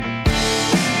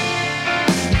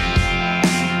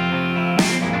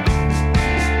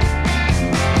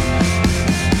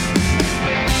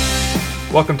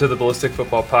Welcome to the Ballistic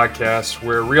Football Podcast,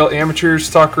 where real amateurs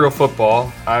talk real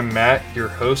football. I'm Matt, your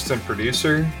host and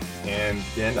producer, and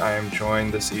again, I am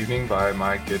joined this evening by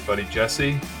my good buddy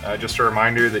Jesse. Just a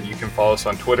reminder that you can follow us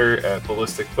on Twitter at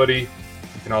Ballistic Footy. You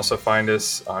can also find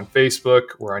us on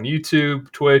Facebook. We're on YouTube,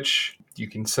 Twitch. You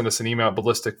can send us an email at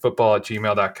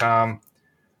ballisticfootball@gmail.com,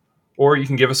 or you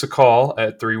can give us a call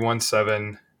at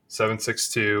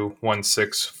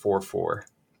 317-762-1644.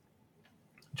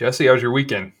 Jesse, how was your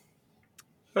weekend?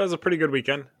 That was a pretty good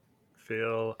weekend.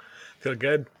 Feel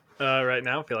good right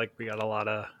now. Feel like we got a lot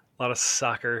of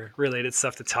soccer related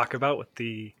stuff to talk about with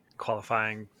the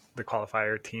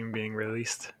qualifier team being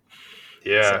released.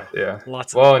 Yeah.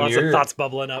 Lots of thoughts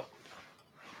bubbling up.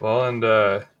 Well,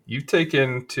 and you've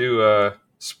taken to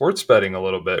sports betting a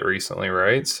little bit recently,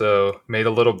 right? So made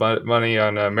a little bit money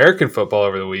on American football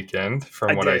over the weekend,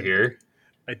 from what I hear.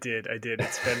 I did.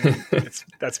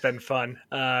 That's been fun.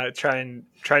 Trying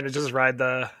to just ride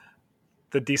the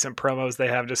decent promos they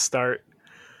have to start,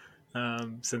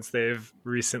 since they've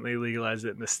recently legalized it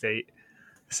in the state.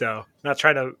 So not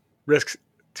trying to risk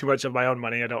too much of my own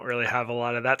money. I don't really have a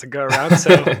lot of that to go around.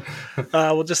 So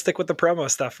we'll just stick with the promo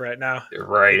stuff right now.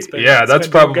 Right. That's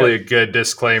probably a good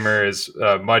disclaimer, is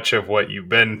much of what you've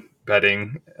been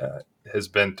betting has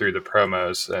been through the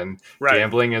promos, and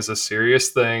Gambling is a serious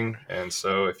thing. And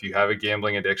so if you have a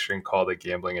gambling addiction, call the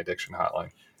gambling addiction hotline.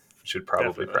 Should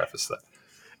probably preface that.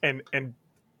 And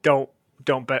don't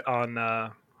bet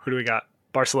on who do we got?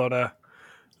 Barcelona,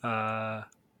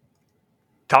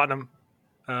 Tottenham.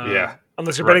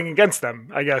 Unless you're betting against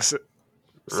them, I guess. So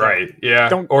right. Yeah.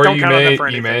 Don't you count on them for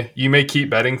anything. You may keep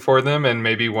betting for them and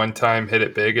maybe one time hit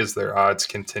it big as their odds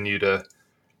continue to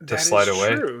slide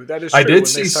away. That is true. I did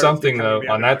see something though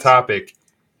on that topic.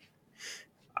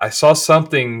 I saw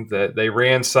something that they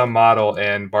ran some model,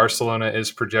 and Barcelona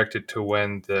is projected to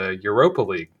win the Europa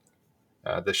League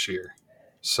this year.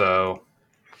 So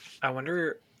I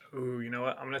wonder. Ooh, you know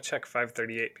what? I'm gonna check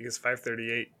 538 because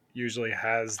 538 usually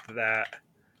has that.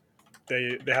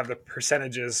 They have the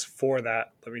percentages for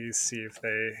that. Let me see if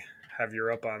they have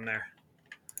Europe on there.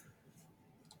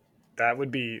 That would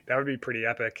be pretty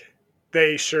epic.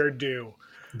 They sure do.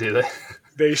 Do they?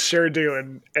 They sure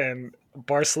do. And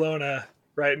Barcelona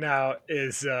right now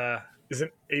is an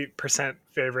 8%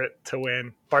 favorite to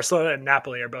win. Barcelona and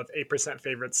Napoli are both 8%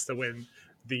 favorites to win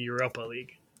the Europa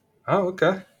League. Oh,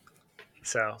 okay.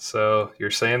 So you're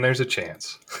saying there's a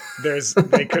chance. They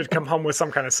could come home with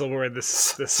some kind of silverware this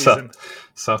season.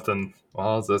 Something.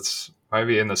 Well, that's might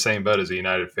be in the same boat as a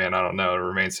United fan. I don't know. It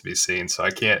remains to be seen. So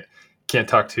I can't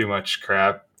talk too much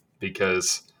crap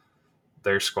because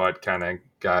their squad kind of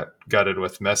got gutted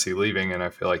with Messi leaving, and I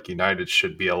feel like United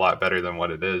should be a lot better than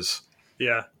what it is.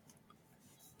 Yeah.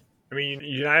 I mean,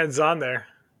 United's on there.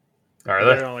 Are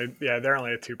they? They're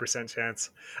only a 2% chance.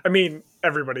 I mean,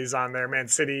 everybody's on there. Man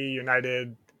City,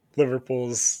 United,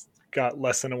 Liverpool's got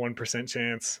less than a 1%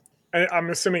 chance.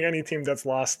 I'm assuming any team that's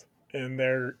lost in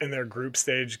their group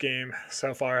stage game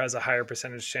so far has a higher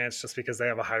percentage chance, just because they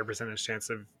have a higher percentage chance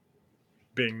of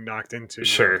being knocked into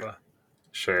Europa.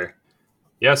 Sure.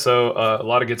 Yeah, so a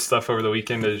lot of good stuff over the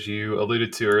weekend, as you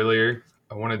alluded to earlier.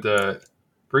 I wanted to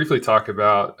briefly talk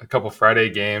about a couple Friday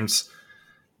games.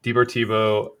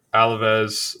 Deportivo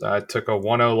Alaves took a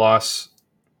 1-0 loss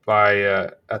by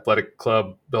Athletic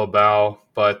Club Bilbao,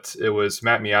 but it was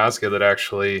Matt Miazga that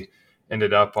actually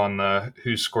ended up on the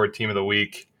Who Scored Team of the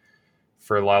Week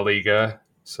for La Liga.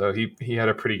 So he had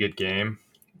a pretty good game.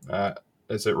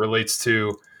 As it relates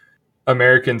to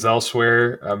Americans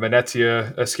elsewhere,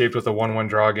 Venezia escaped with a 1-1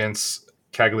 draw against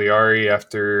Cagliari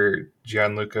after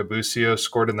Gianluca Busio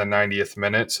scored in the 90th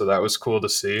minute, so that was cool to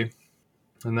see.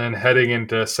 And then heading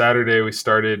into Saturday, we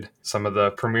started some of the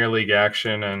Premier League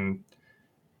action. And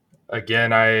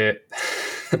again,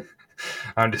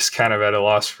 I'm just kind of at a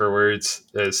loss for words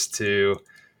as to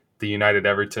the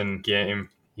United-Everton game.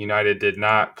 United did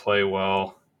not play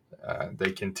well.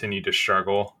 They continued to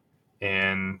struggle,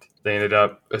 and they ended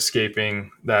up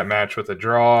escaping that match with a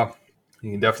draw.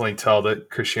 You can definitely tell that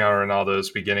Cristiano Ronaldo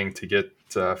is beginning to get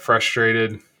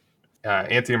frustrated.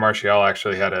 Anthony Martial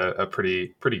actually had a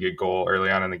pretty good goal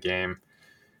early on in the game.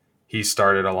 He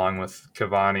started along with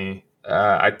Cavani.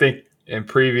 I think in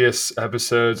previous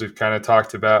episodes, we've kind of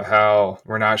talked about how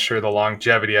we're not sure the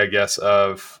longevity, I guess,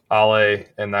 of Ale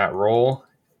in that role.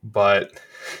 But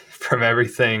from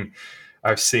everything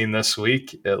I've seen this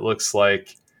week, it looks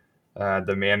like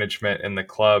the management in the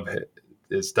club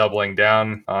is doubling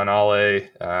down on Ale.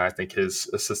 I think his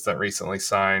assistant recently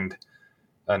signed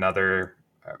another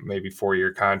maybe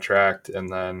 4-year contract, and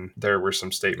then there were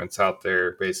some statements out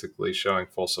there basically showing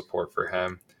full support for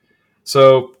him.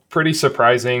 So pretty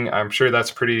surprising. I'm sure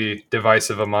that's pretty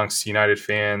divisive amongst United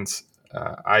fans.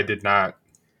 I did not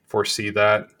foresee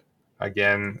that.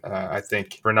 Again, I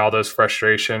think Ronaldo's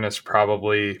frustration is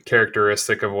probably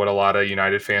characteristic of what a lot of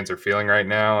United fans are feeling right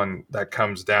now, and that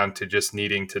comes down to just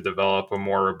needing to develop a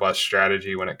more robust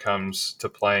strategy when it comes to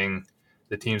playing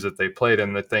the teams that they played.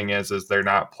 And the thing is they're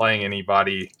not playing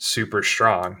anybody super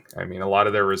strong. I mean, a lot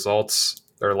of their results,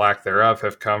 or lack thereof,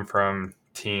 have come from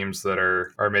teams that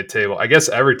are mid-table. I guess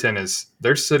Everton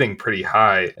they're sitting pretty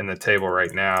high in the table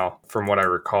right now from what I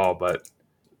recall, but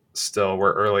still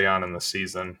we're early on in the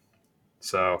season.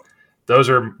 So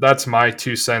that's my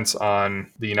 2 cents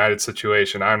on the United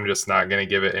situation. I'm just not going to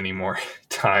give it any more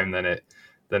time than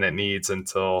it needs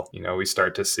until, we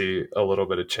start to see a little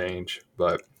bit of change.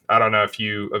 But I don't know if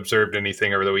you observed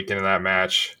anything over the weekend in that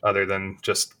match other than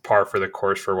just par for the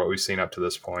course for what we've seen up to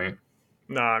this point.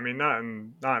 No, I mean not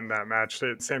in that match.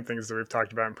 Same things that we've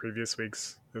talked about in previous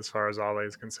weeks as far as Ole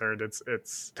is concerned.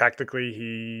 It's tactically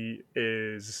he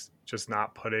is just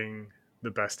not putting the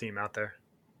best team out there.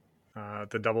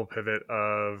 The double pivot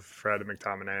of Fred and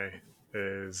McTominay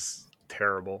is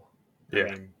terrible. Yeah.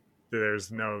 I mean,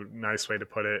 there's no nice way to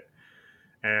put it.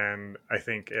 And I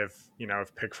think if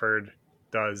Pickford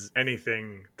does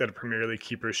anything that a Premier League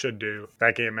keeper should do,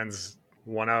 that game ends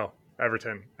 1-0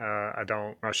 Everton.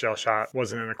 Martial shot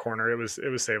wasn't in a corner. It was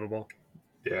savable.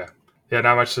 Yeah.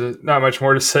 Not much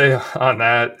more to say on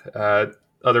that.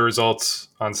 Other results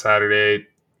on Saturday: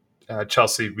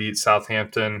 Chelsea beat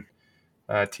Southampton.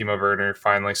 Timo Werner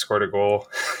finally scored a goal.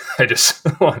 I just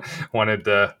wanted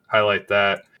to highlight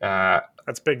that.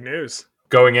 That's big news.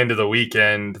 Going into the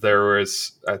weekend, there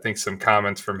was, I think, some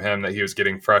comments from him that he was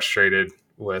getting frustrated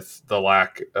with the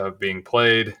lack of being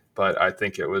played, but I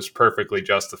think it was perfectly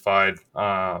justified.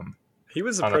 He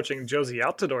was approaching Josie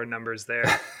Altidore numbers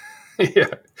there.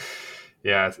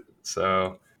 Yeah.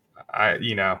 So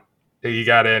he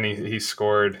got in, he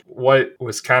scored. What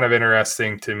was kind of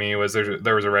interesting to me was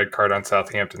there was a red card on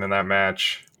Southampton in that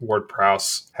match.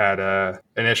 Ward-Prowse had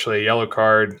initially a yellow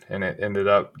card, and it ended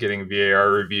up getting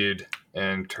VAR reviewed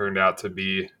and turned out to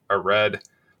be a red.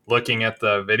 Looking at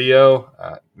the video,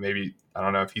 maybe, I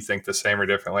don't know if you think the same or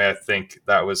differently. I think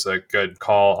that was a good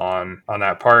call on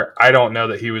that part. I don't know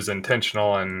that he was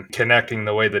intentional in connecting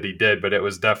the way that he did, but it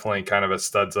was definitely kind of a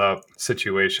studs up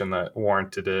situation that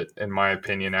warranted it, in my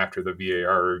opinion, after the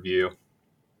VAR review.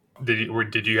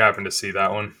 Did you happen to see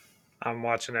that one? I'm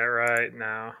watching it right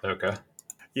now. Okay.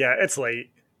 Yeah, it's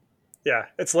late. Yeah,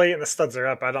 it's late and the studs are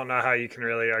up. I don't know how you can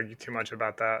really argue too much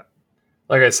about that.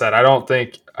 Like I said, I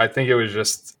think it was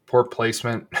just poor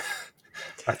placement.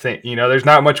 I think, there's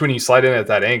not much when you slide in at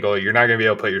that angle. You're not going to be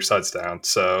able to put your studs down.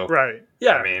 So, right.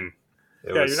 Yeah. I mean,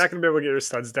 you're not going to be able to get your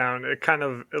studs down. It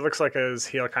looks like his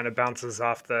heel kind of bounces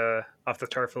off the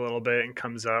turf a little bit and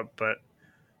comes up. But,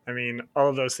 I mean, all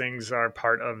of those things are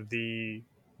part of the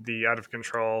out of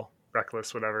control,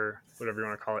 reckless, whatever you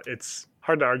want to call it. It's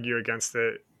hard to argue against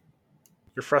it.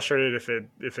 You're frustrated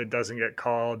if it doesn't get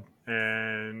called, but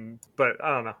I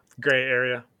don't know, gray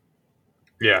area.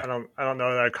 Yeah, I don't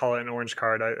know that I'd call it an orange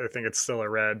card. I think it's still a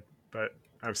red, but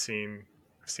I've seen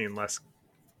less,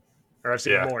 or I've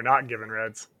seen more not given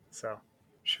reds. So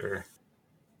sure.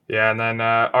 Yeah, and then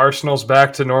Arsenal's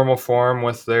back to normal form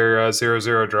with their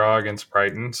 0-0 draw against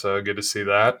Brighton. So good to see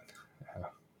that. I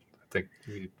think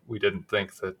we didn't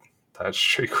think that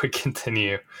streak would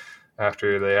continue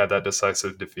after they had that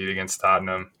decisive defeat against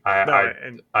Tottenham. I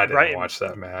didn't watch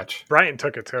that match. Brighton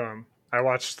took it to him. I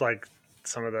watched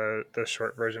some of the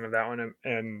short version of that one,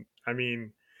 and I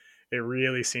mean, it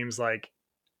really seems like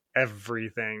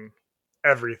everything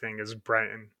is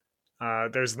Brighton.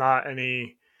 There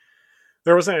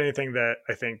wasn't anything that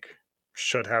I think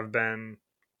should have been.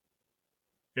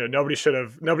 Nobody's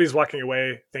walking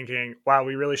away thinking, "Wow,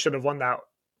 we really should have won that."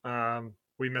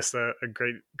 We missed a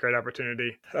great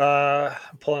opportunity. I'm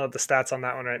pulling up the stats on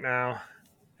that one right now,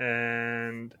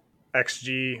 and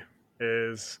XG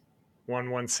is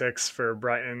 1.16 for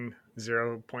Brighton,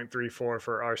 0.34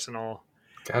 for Arsenal.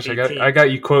 Gosh, 18, I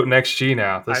got you quoting XG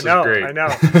now. This is great. I know.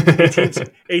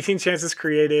 18 chances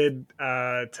created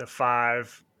to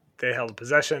 5. They held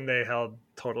possession. They held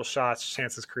total shots,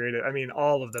 chances created. I mean,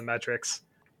 all of the metrics.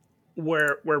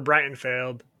 Where Brighton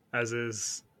failed, as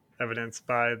is evidenced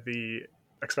by the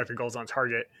expected goals on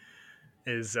target,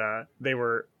 is they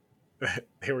were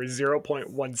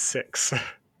 0.16.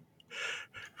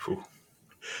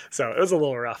 So it was a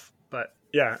little rough, but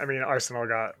yeah, I mean, Arsenal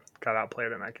got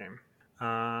outplayed in that game.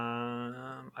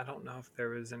 I don't know if there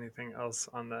was anything else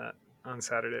on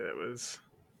Saturday that was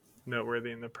noteworthy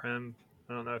in the Prem.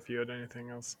 I don't know if you had anything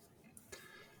else.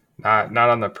 Not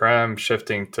on the Prem,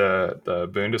 shifting to the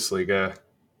Bundesliga.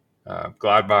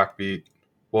 Gladbach beat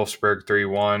Wolfsburg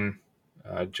 3-1.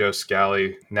 Joe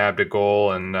Scally nabbed a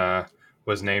goal and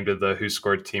was named to the Who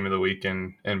Scored Team of the Week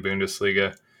in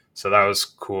Bundesliga. So that was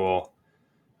cool.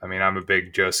 I mean, I'm a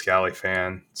big Joe Scally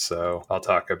fan, so I'll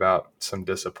talk about some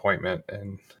disappointment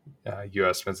in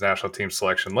U.S. men's national team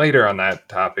selection later on that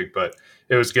topic, but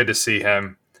it was good to see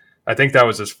him. I think that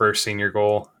was his first senior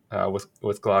goal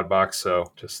with Gladbach,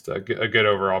 so just a good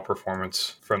overall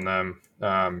performance from them.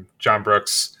 John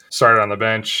Brooks started on the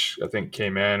bench, I think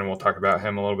came in, and we'll talk about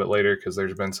him a little bit later because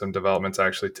there's been some developments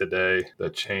actually today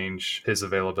that change his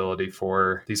availability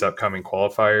for these upcoming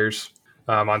qualifiers.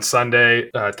 On Sunday,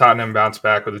 Tottenham bounced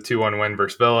back with a 2-1 win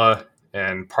versus Villa,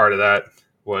 and part of that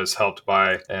was helped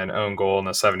by an own goal in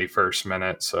the 71st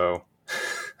minute. So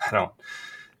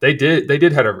they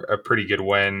did have a pretty good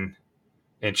win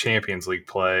in Champions League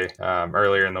play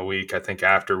earlier in the week. I think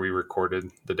after we recorded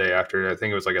the day after, I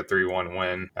think it was like a 3-1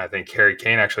 win. I think Harry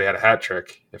Kane actually had a hat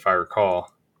trick, if I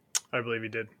recall. I believe he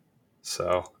did.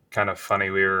 So kind of funny,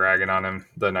 we were ragging on him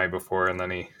the night before, and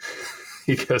then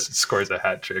he goes and scores a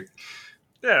hat trick.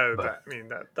 Yeah,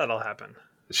 that'll happen.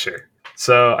 Sure.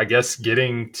 So I guess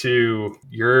getting to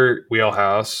your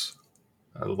wheelhouse,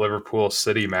 the Liverpool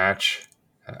City match,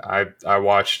 I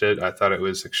watched it. I thought it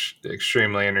was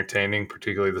extremely entertaining,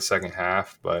 particularly the second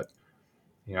half. But,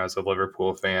 as a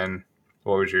Liverpool fan,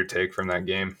 what was your take from that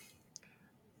game?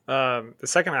 The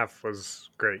second half was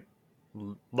great.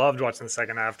 Loved watching the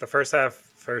second half. The first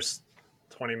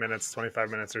 20 minutes,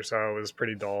 25 minutes or so was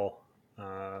pretty dull,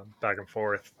 back and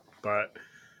forth. But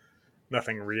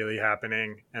nothing really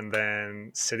happening. And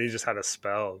then City just had a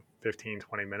spell, 15,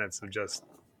 20 minutes of just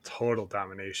total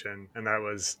domination. And that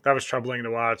was troubling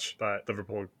to watch. But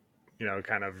Liverpool,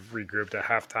 kind of regrouped at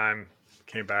halftime,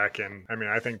 came back. And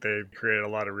I think they created a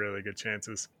lot of really good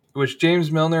chances. Was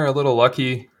James Milner a little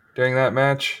lucky during that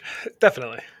match?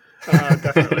 Definitely.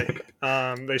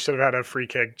 They should have had a free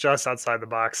kick just outside the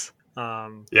box.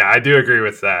 Yeah, I do agree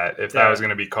with that. If that was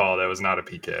going to be called, it was not a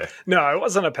PK. No, it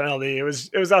wasn't a penalty. It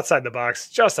was outside the box,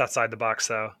 just outside the box,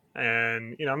 though.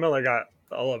 And Miller got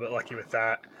a little bit lucky with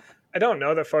that. I don't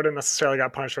know that Foden necessarily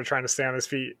got punished for trying to stay on his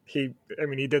feet. He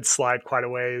did slide quite a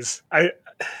ways. I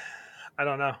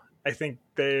don't know. I think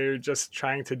they're just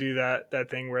trying to do that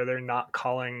thing where they're not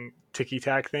calling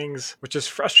ticky-tack things, which is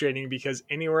frustrating because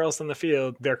anywhere else on the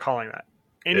field, they're calling that.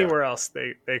 Anywhere else,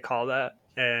 they call that,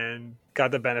 and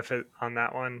got the benefit on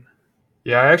that one.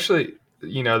 Yeah, actually,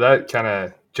 that kind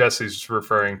of, Jesse's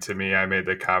referring to me. I made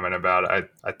the comment about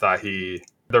I thought the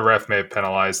ref may have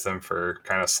penalized them for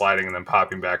kind of sliding and then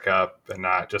popping back up and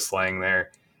not just laying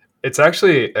there. It's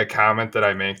actually a comment that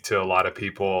I make to a lot of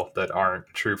people that aren't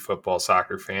true football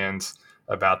soccer fans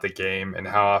about the game and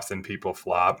how often people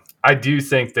flop. I do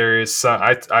think there is some,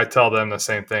 I tell them the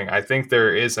same thing. I think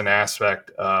there is an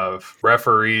aspect of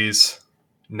referees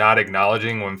not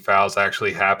acknowledging when fouls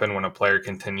actually happen when a player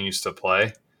continues to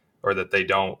play, or that they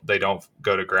don't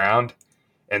go to ground.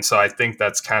 And so I think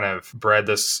that's kind of bred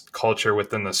this culture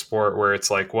within the sport where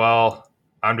it's like, well,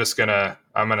 I'm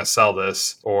gonna sell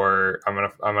this, or I'm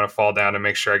gonna fall down to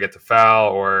make sure I get the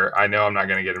foul, or I know I'm not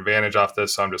gonna get advantage off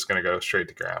this, so I'm just gonna go straight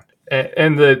to ground.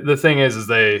 And the thing is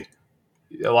a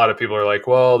lot of people are like,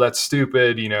 well, that's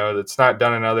stupid, that's not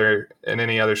done in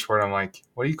any other sport. I'm like,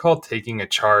 what do you call taking a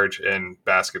charge in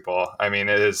basketball? It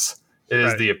is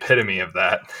right. The epitome of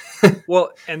that.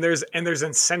 Well, and there's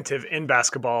incentive in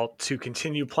basketball to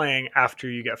continue playing after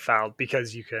you get fouled,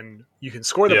 because you can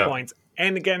score the points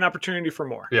and get an opportunity for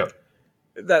more. Yeah.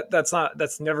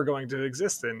 That's never going to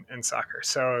exist in soccer.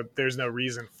 So there's no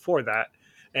reason for that.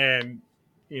 And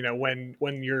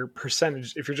when your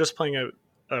percentage, if you're just playing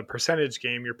a percentage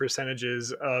game, your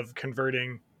percentages of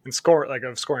converting and scoring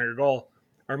a goal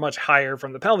are much higher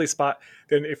from the penalty spot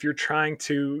than if you're trying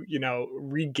to,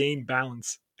 regain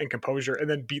balance and composure and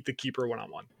then beat the keeper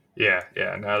one-on-one. Yeah.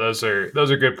 No, those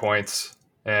are good points.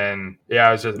 And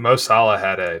yeah, Mo Salah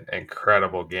had an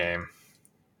incredible game.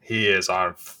 He is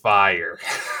on fire.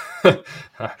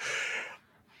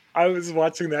 I was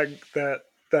watching that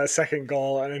second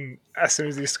goal, and as soon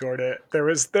as he scored it, there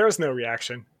was no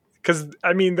reaction. Because,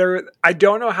 I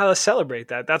don't know how to celebrate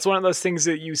that. That's one of those things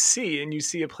that you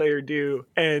see a player do.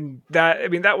 And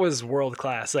that was world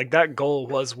class. Like, that goal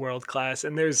was world class.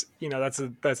 And there's, that's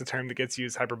a term that gets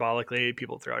used hyperbolically.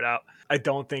 People throw it out. I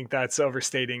don't think that's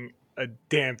overstating a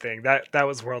damn thing. That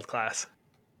was world class.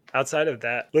 Outside of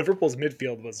that, Liverpool's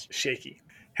midfield was shaky.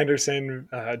 Henderson,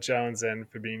 Jones, and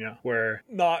Fabinho were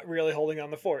not really holding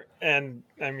on the fort. And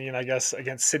I mean, I guess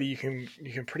against City, you can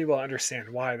pretty well understand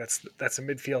why. That's a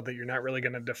midfield that you're not really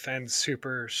going to defend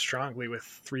super strongly with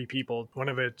three people, one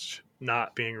of which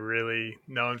not being really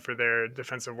known for their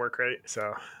defensive work rate.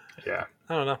 So Yeah.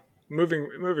 I don't know.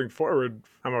 Moving forward,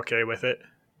 I'm okay with it.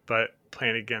 But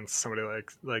playing against somebody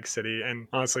like City, and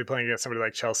honestly playing against somebody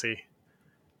like Chelsea,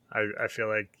 I feel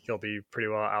like he'll be pretty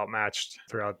well outmatched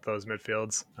throughout those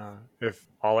midfields. If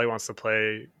Ole wants to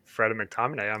play Fred and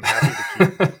McTominay, I'm happy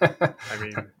to keep. I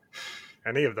mean,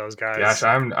 any of those Gosh, guys.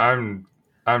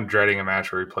 I'm dreading a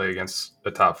match where we play against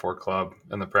a top 4 club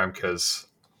in the Prem because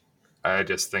I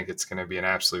just think it's going to be an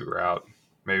absolute rout.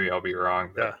 Maybe I'll be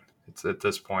wrong, but Yeah. it's at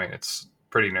this point it's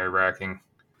pretty nerve wracking.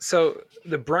 So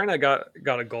De Bruyne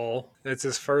got a goal. It's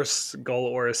his first goal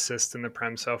or assist in the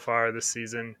Prem so far this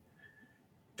season.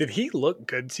 Did he look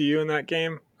good to you in that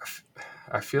game?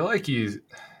 I feel like he's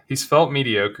felt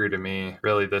mediocre to me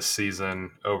really this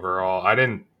season overall.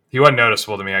 He wasn't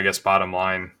noticeable to me, I guess, bottom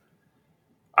line.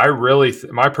 I really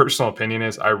my personal opinion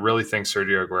is I really think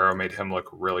Sergio Aguero made him look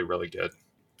really, really good.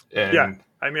 Yeah. And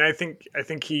I mean, I think I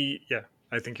think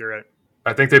you're right.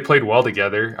 I think they played well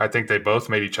together. I think they both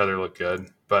made each other look good,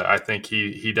 but I think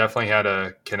he definitely had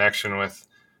a connection with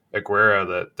Aguero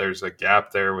that there's a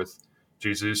gap there with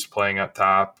Jesus playing up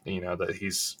top, that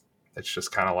it's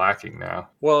just kind of lacking now.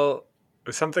 Well,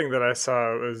 something that I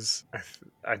saw was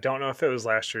I don't know if it was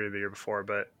last year or the year before,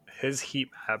 but his heat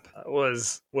map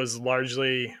was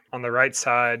largely on the right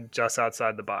side, just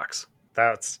outside the box.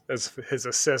 That's his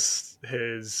assists,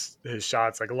 his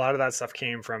shots. Like a lot of that stuff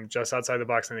came from just outside the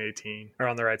box in the 18 or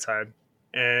on the right side.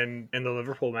 And in the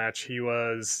Liverpool match,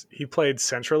 he played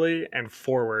centrally and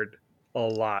forward a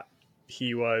lot.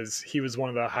 He was one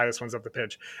of the highest ones up the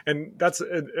pitch, and that's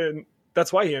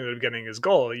why he ended up getting his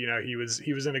goal. You know, he was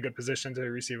in a good position to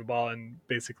receive a ball and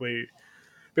basically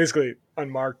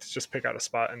unmarked, just pick out a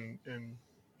spot and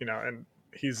and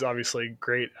he's obviously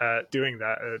great at doing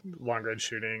that at long range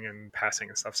shooting and passing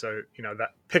and stuff. So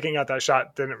that picking out that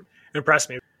shot didn't impress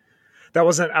me. That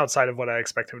wasn't outside of what I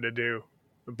expect him to do.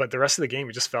 But the rest of the game,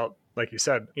 he just felt like you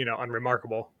said,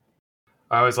 unremarkable.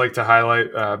 I always like to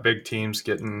highlight big teams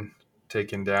getting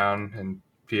taken down, and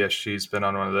PSG's been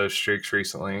on one of those streaks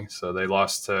recently. So they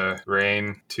lost to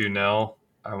Rennes 2-0.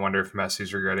 I wonder if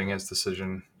Messi's regretting his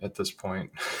decision at this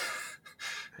point.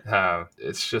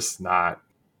 It's just not.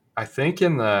 I think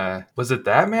was it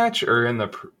that match or in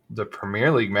the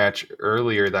Premier League match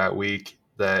earlier that week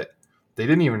that they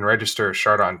didn't even register a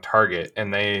shot on target,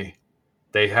 and they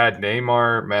had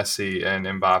Neymar, Messi, and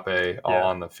Mbappe all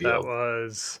on the field.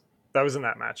 That was in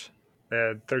that match. They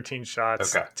had 13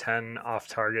 shots, Okay. 10 off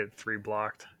target, 3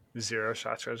 blocked, 0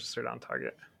 shots registered on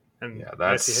target. And yeah,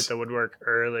 that's Messi hit the woodwork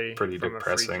early pretty from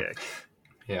depressing. A free kick.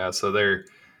 Yeah, so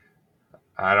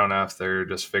I don't know if they're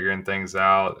just figuring things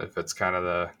out, if it's kind of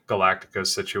the Galacticos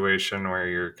situation where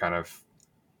you're kind of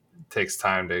takes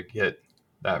time to get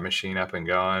that machine up and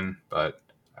going, but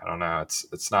I don't know.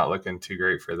 It's not looking too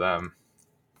great for them.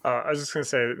 I was just gonna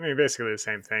say, I mean, basically the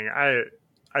same thing.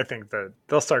 I think that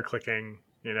they'll start clicking.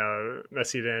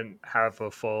 Messi didn't have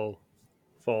a full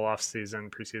off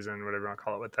season, preseason, whatever you want to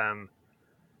call it, with them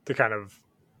to kind of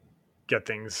get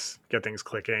things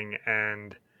clicking.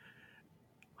 And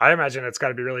I imagine it's got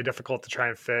to be really difficult to try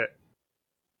and fit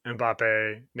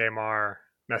Mbappe, Neymar,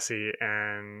 Messi,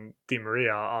 and Di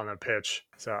Maria on the pitch.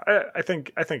 So I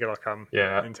think it'll come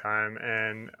in time,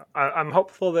 and I'm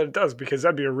hopeful that it does, because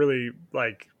that'd be a really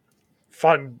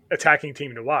fun attacking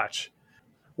team to watch.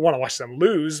 I want to watch them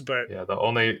lose, but the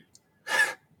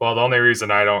only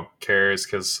reason I don't care is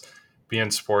because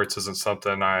beIN Sports isn't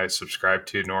something I subscribe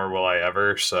to, nor will I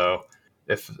ever. So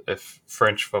if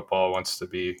French football wants to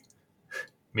be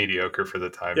mediocre for the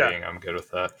time being, I'm good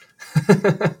with that.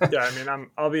 Yeah, I mean,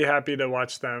 I'll be happy to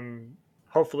watch them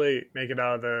hopefully make it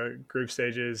out of the group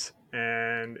stages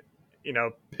and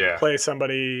play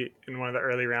somebody in one of the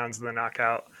early rounds of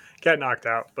the get knocked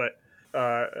out, but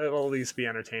it'll at least be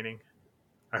entertaining,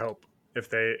 I hope.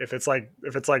 If it's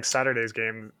like Saturday's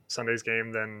game, Sunday's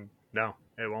game, then no,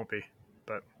 it won't be.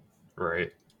 But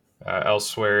right.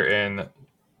 Elsewhere in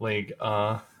League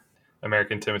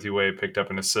American Timothy Wade picked up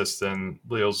an assist in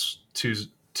Lille's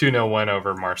 2-0 win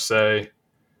over Marseille.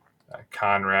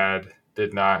 Conrad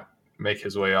did not make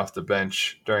his way off the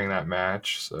bench during that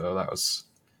match, so that was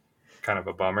kind of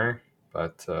a bummer.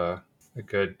 But a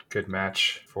good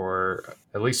match for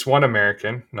at least one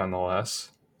American,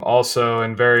 nonetheless. Also,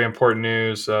 in very important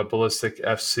news, Ballistic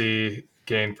FC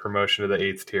gained promotion to the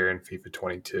 8th tier in FIFA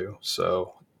 22.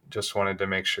 So just wanted to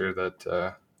make sure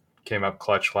that came up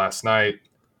clutch last night.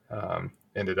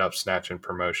 ended up snatching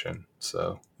promotion.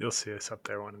 So you'll see us up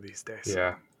there one of these days.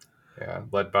 Yeah,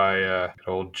 led by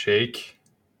old Jake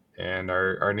and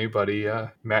our new buddy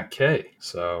Matt K.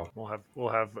 So we'll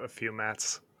have a few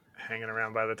Matts hanging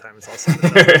around by the time it's all said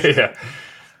and done.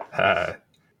 Yeah.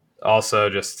 Also,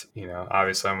 just,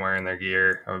 obviously I'm wearing their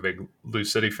gear. I'm a big Lou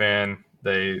City fan.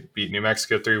 They beat New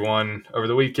Mexico 3-1 over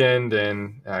the weekend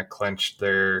and clinched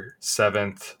their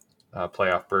 7th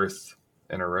playoff berth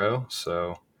in a row.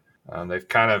 So they've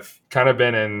kind of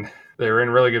been they were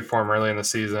in really good form early in the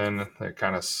season. They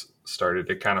kind of started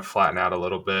to kind of flatten out a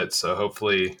little bit. So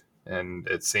hopefully, and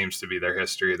it seems to be their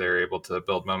history, they're able to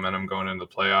build momentum going into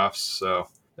the playoffs. So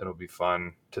it'll be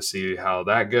fun to see how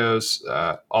that goes.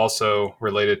 Also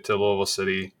related to Louisville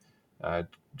City,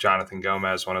 Jonathan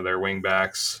Gomez, one of their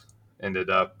wingbacks,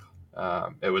 ended up,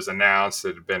 it was announced,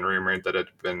 it had been rumored that it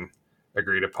had been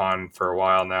agreed upon for a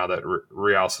while now that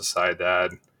Real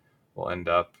Sociedad will end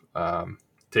up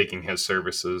taking his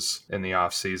services in the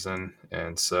off season.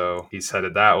 And so he's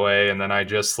headed that way. And then I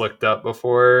just looked up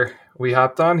before we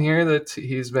hopped on here that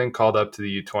he's been called up to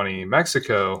the U20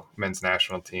 Mexico men's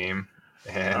national team.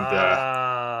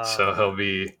 And so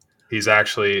he's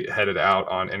actually headed out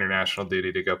on international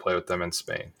duty to go play with them in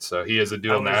Spain. So he is a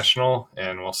dual national,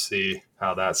 and we'll see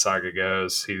how that saga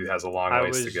goes. He has a long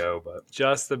ways to go. But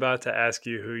just about to ask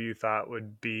you who you thought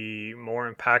would be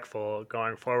more impactful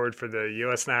going forward for the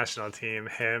U.S. national team,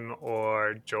 him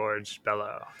or George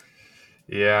Bello.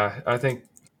 Yeah, I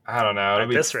don't know. At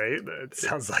this rate, it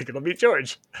sounds like it'll be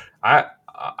George. I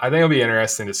think it'll be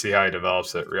interesting to see how he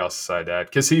develops at Real Sociedad,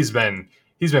 because he's been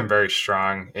very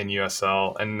strong in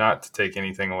USL, and not to take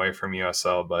anything away from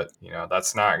USL, but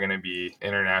that's not going to be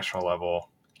international level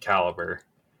caliber.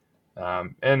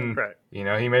 And right.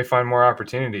 He may find more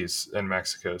opportunities in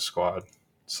Mexico's squad.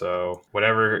 So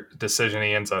whatever decision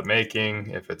he ends up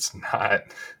making, if it's not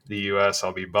the US,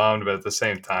 I'll be bummed. But at the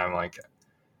same time, I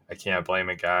can't blame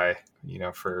a guy,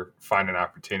 for finding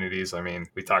opportunities. I mean,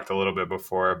 we talked a little bit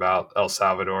before about El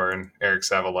Salvador and Eric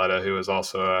Zavaleta, who was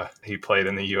also he played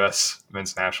in the U.S.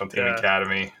 men's national team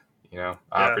academy.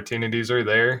 Opportunities are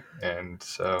there, and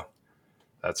so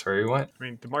that's where he went. I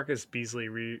mean, DeMarcus Beasley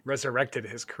resurrected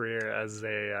his career as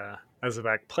a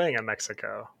back playing in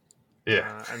Mexico.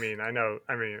 Yeah, I know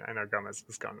Gomez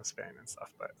is going to Spain and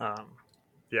stuff, but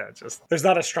just there's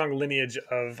not a strong lineage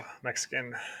of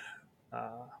Mexican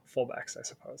fullbacks, I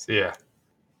suppose. Yeah,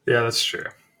 that's true.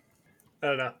 I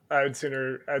don't know. I'd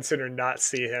sooner not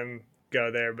see him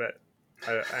go there, but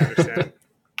I understand.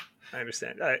 I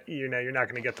understand. You're not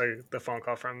going to get the phone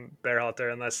call from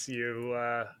Berhalter unless you.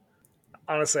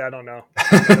 Honestly, I don't know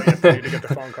what you have to do to get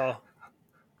the phone call.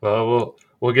 Well,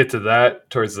 we'll get to that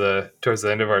towards the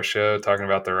end of our show, talking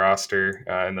about the roster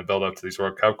and the build up to these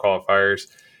World Cup qualifiers.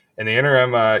 In the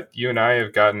interim, you and I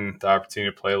have gotten the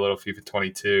opportunity to play a little FIFA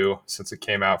 22 since it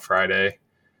came out Friday.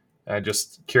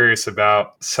 Just curious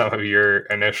about some of your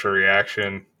initial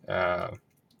reaction.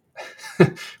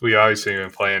 We obviously have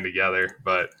been playing together,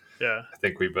 but yeah, I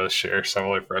think we both share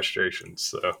similar frustrations.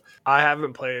 So I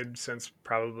haven't played since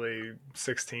probably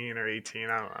 16 or 18.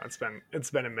 I don't know.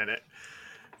 It's been a minute,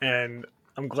 and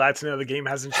I'm glad to know the game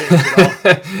hasn't changed at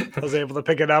all. I was able to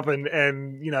pick it up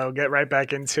and get right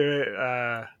back into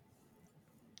it.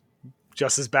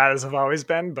 Just as bad as I've always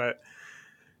been, but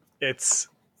it's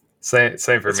same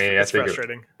for me. It's I think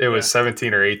frustrating. It was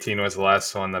 17 or 18 was the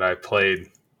last one that I played,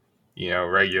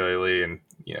 regularly, and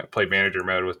played manager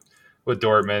mode with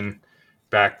Dortmund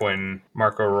back when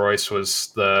Marco Reus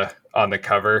was on the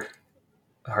cover.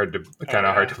 Hard to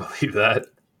believe that,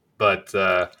 but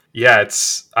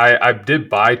I did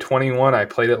buy 21. I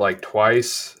played it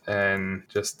twice and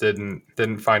just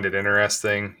didn't find it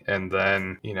interesting. And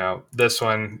then this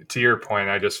one, to your point,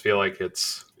 I just feel like it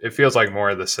feels like more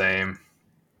of the same.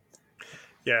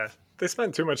 Yeah, they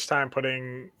spend too much time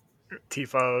putting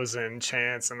tifos and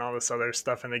chants and all this other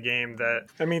stuff in the game that,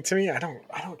 to me, I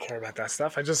don't care about that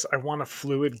stuff. I want a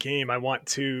fluid game. I want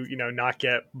to not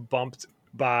get bumped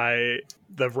by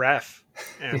the ref.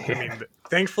 And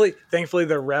thankfully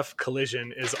the ref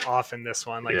collision is off in this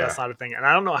one. That's not a thing. And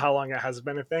I don't know how long it has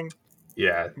been a thing.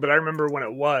 Yeah. But I remember when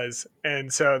it was.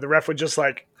 And so the ref would just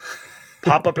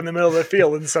pop up in the middle of the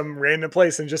field in some random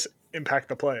place and just impact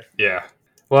the play. Yeah.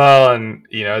 Well, and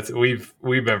we've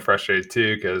been frustrated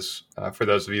too, because for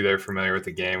those of you that are familiar with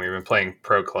the game, we've been playing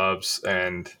pro clubs,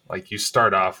 and you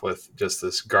start off with just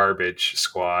this garbage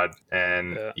squad,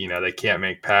 and they can't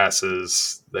make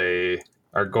passes.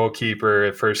 Our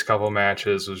goalkeeper the first couple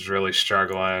matches was really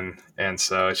struggling, and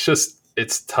so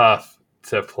it's tough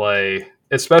to play,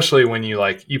 especially when you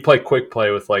play quick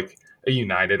play with a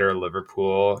United or a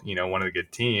Liverpool, one of the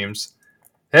good teams.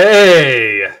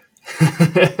 Hey,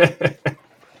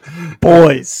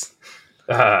 Boys.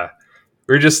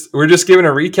 we're just giving a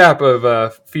recap of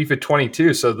FIFA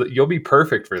 22, so that you'll be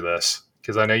perfect for this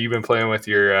because I know you've been playing with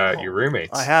your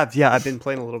roommates. I have, yeah. I've been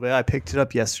playing a little bit. I picked it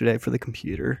up yesterday for the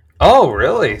computer. Oh,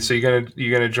 really? So you're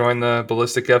gonna join the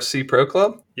Ballistic FC Pro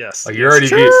Club? Yes. Oh, you're already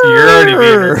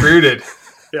being recruited.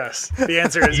 Yes. The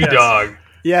answer is You yes. dog.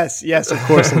 Yes, of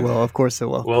course it will. Of course it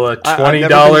will. Will a I've never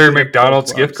 $20 been to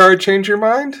McDonald's Pro gift card change your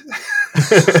mind?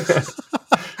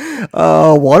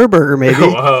 Whataburger maybe.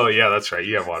 Oh, yeah, that's right.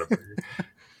 You have Whataburger.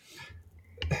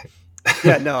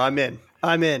 Yeah, no, I'm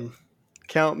in.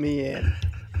 Count me in.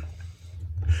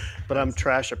 But I'm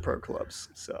trash at pro clubs,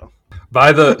 so.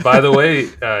 By the way,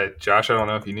 Josh, I don't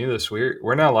know if you knew this.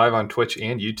 We're now live on Twitch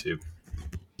and YouTube.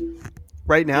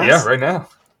 Right now? Yeah, right now.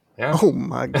 Yeah. Oh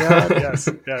my god.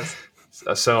 Yes.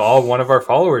 So all one of our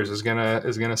followers is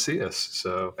gonna see us.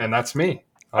 So, and that's me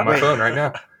on my phone right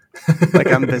now. Like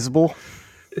I'm visible.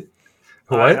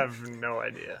 What? I have no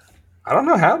idea. I don't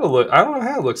know how to look. I don't know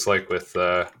how it looks like with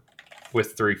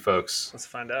 3 folks. Let's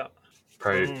find out.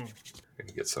 Probably gonna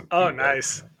get some. Oh, feedback.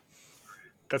 nice.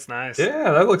 That's nice.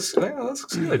 Yeah, that looks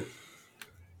good.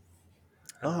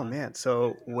 Oh man.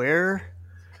 So where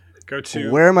Go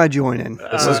am I joining?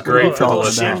 This is great for the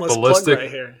listeners. Shameless Ballistic- plug right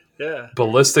here. Yeah.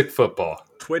 Ballistic football.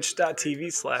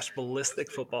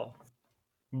 Twitch.tv/ballisticfootball.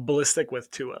 Ballistic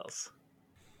with 2 L's.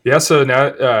 Yeah, so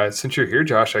now since you're here,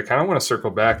 Josh, I kind of want to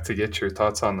circle back to get your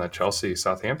thoughts on the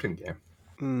Chelsea-Southampton game.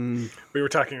 We were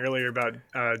talking earlier about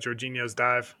Jorginho's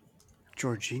dive.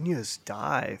 Jorginho's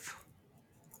dive.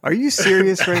 Are you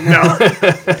serious right now?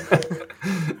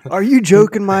 Are you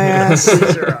joking my ass?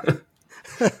 Sure.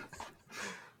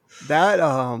 That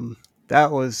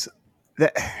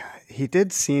he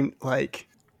did seem like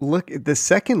the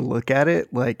second look at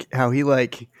it, like how he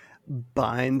like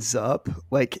binds up,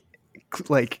 like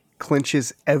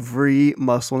clenches every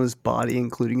muscle in his body,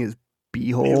 including his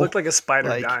beehole. He looked like a spider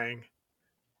Like- dying.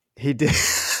 He did.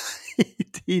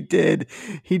 He did.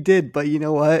 But you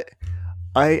know what?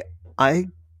 I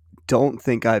don't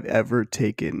think I've ever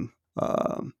taken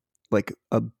like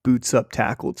a boots up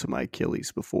tackle to my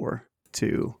Achilles before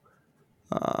to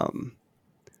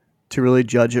really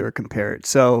judge it or compare it.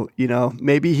 So,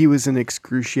 maybe he was in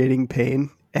excruciating pain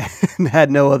and had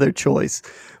no other choice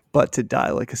but to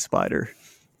die like a spider.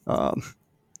 But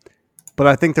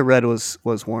I think the red was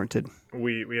warranted.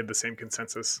 We had the same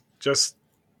consensus. Just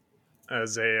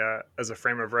as a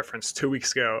frame of reference, 2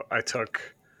 weeks ago I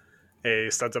took a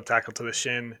studs up tackle to the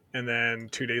shin, and then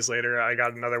 2 days later I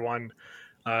got another one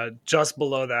just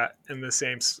below that in the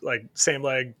same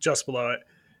leg, just below it,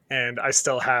 and I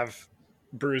still have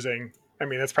bruising. I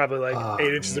mean, it's probably like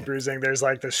 8 inches of bruising. There's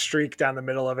like the streak down the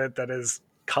middle of it that is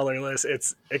colorless.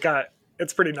 It's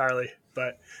pretty gnarly,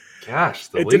 but Gosh,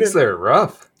 the leagues there are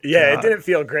rough. yeah, God. It didn't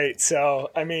feel great.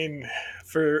 So, I mean,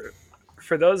 for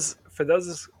those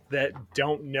that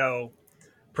don't know,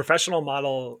 professional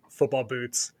model football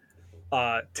boots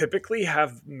typically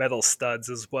have metal studs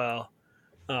as well.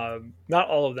 Not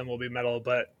all of them will be metal,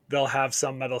 but they'll have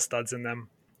some metal studs in them.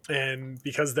 And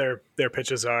because their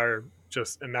pitches are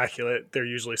just immaculate, they're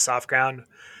usually soft ground,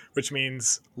 which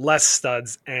means less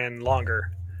studs and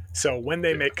longer. So when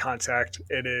they make contact,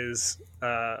 it is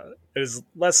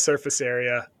less surface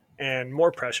area and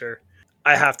more pressure.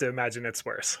 I have to imagine it's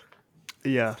worse.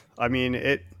 Yeah, I mean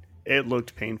it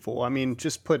looked painful. I mean,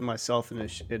 just putting myself in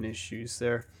his shoes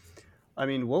there. I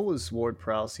mean, what was Ward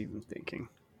Prowse even thinking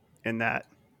in that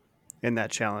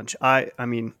challenge? I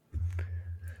mean,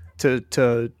 to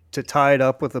tie it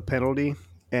up with a penalty,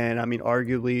 and I mean,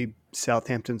 arguably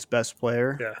Southampton's best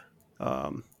player. Yeah.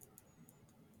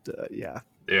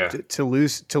 Yeah. To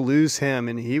lose him,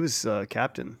 and he was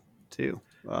captain too.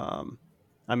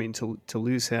 I mean, to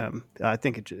lose him, I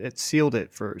think it sealed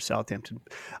it for Southampton.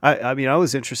 I mean, I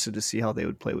was interested to see how they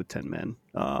would play with 10 men.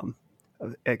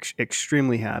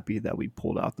 Extremely happy that we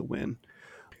pulled out the win.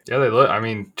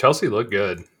 Yeah, Chelsea looked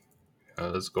good.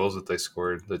 Those goals that they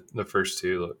scored, the first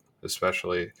two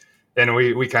especially. And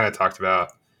we kind of talked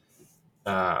about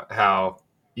how,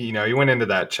 he went into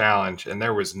that challenge and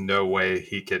there was no way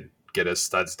he could get his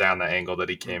studs down the angle that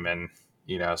he came in,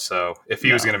 so if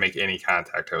he was going to make any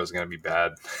contact, it was going to be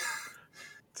bad.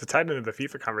 To tie into the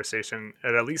FIFA conversation,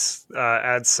 it at least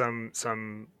adds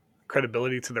some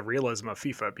credibility to the realism of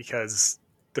FIFA, because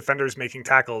defenders making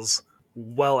tackles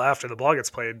well after the ball gets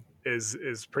played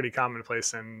is pretty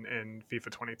commonplace in FIFA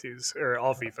 22s or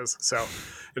all FIFAs. So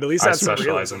it at least adds some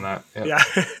specialize realism. in that.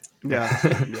 Yeah,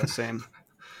 same.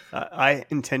 I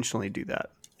intentionally do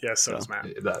that. Yeah, so does Matt.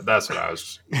 That's what I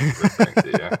was referring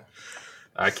to. Yeah,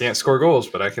 I can't score goals,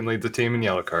 but I can lead the team in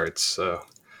yellow cards. So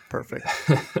Perfect.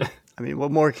 I mean,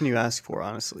 what more can you ask for,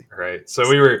 honestly? Right. So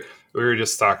we were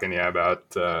just talking, about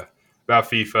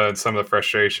FIFA and some of the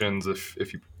frustrations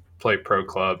if you play pro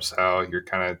clubs, how you're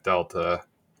kind of dealt a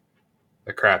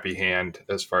crappy hand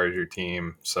as far as your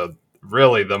team. So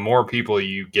really, the more people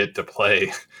you get to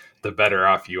play, the better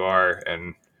off you are.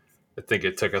 And I think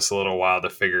it took us a little while to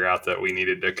figure out that we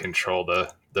needed to control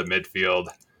the midfield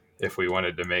if we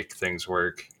wanted to make things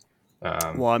work.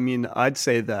 Well, I mean, I'd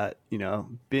say that,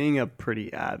 being a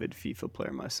pretty avid FIFA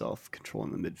player myself,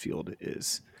 controlling the midfield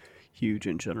is huge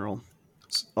in general.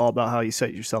 It's all about how you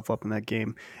set yourself up in that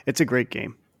game. It's a great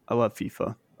game. I love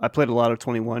FIFA. I played a lot of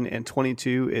 21, and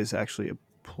 22 is actually a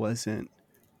pleasant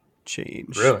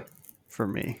change. Really? For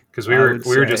me. Because we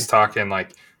were just talking,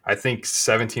 like, I think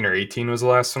 17 or 18 was the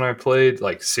last one I played.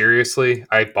 Like, seriously,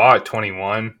 I bought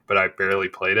 21, but I barely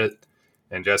played it.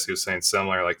 And Jesse was saying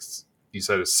similar, like, you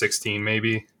said it's 16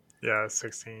 maybe? Yeah,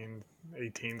 16,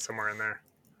 18, somewhere in there.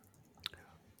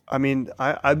 I mean,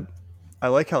 I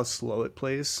like how slow it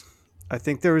plays. I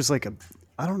think there was like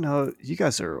I don't know, you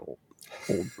guys are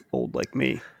old like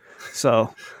me.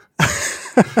 So,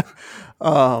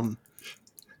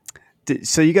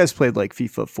 so you guys played like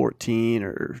FIFA 14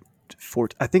 or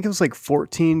 14, I think it was like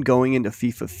 14 going into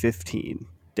FIFA 15.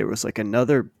 There was like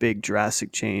another big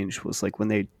drastic change was like when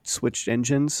they switched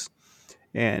engines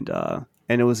and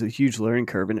it was a huge learning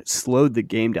curve and it slowed the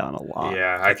game down a lot.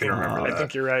 Yeah, I can remember that. I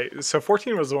think you're right. So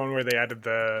 14 was the one where they added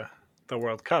the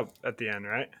World Cup at the end,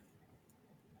 right?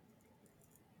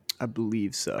 I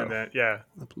believe so. And then, yeah.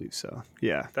 I believe so.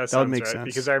 Yeah. That would make sense.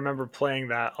 Because I remember playing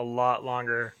that a lot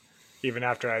longer, even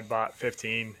after I'd bought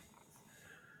 15.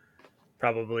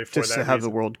 Probably for just that to have reason.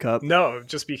 The World Cup. No,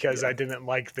 just because I didn't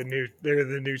like the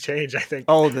new change. I think.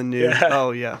 Oh, the new. Yeah.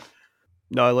 Oh, yeah.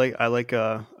 No, I like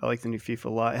the new FIFA a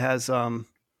lot. It has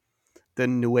the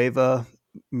Nueva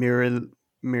Miranda.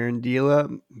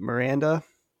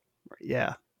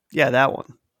 Yeah, that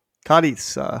one.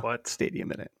 Cadiz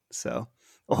stadium in it. So,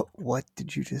 what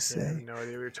did you just say? I have no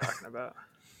idea what you're talking about.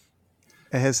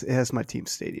 It has my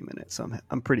team's stadium in it, so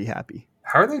I'm pretty happy.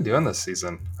 How are they doing this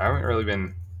season? I haven't really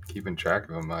been keeping track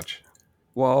of them much.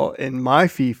 Well, in my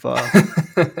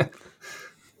FIFA,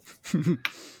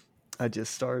 I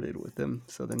just started with them,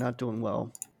 so they're not doing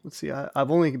well. Let's see.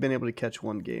 I've only been able to catch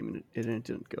one game, and it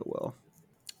didn't go well.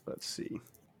 Let's see.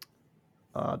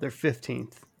 They're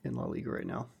 15th in La Liga right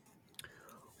now.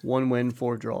 1 win,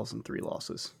 4 draws, and 3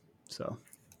 losses. So,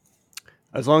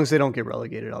 as long as they don't get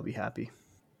relegated, I'll be happy.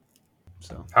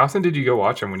 So, how often did you go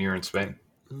watch them when you were in Spain?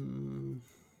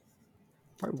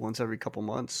 Probably once every couple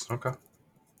months. Okay.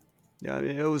 Yeah, I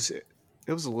mean, it was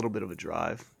a little bit of a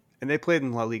drive, and they played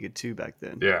in La Liga 2 back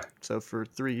then. Yeah. So for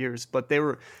 3 years, but they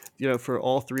were, for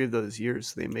all 3 of those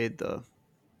years, they made the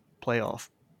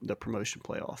promotion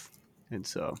playoff, and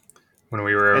so when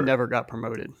we were, it never got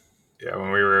promoted. Yeah,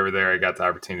 when we were over there, I got the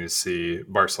opportunity to see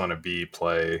Barcelona B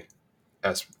play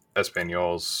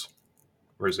Espanyol's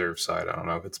reserve side. I don't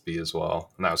know if it's B as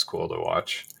well, and that was cool to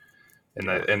watch. In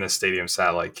the stadium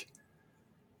sat like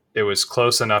it was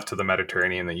close enough to the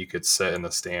Mediterranean that you could sit in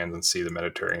the stands and see the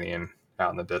Mediterranean out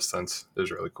in the distance. It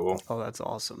was really cool. Oh, that's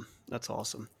awesome. That's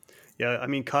awesome. Yeah, I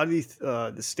mean, Cadiz,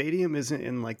 the stadium isn't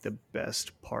in like the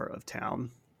best part of town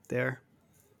there.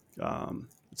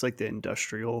 It's like the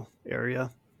industrial area.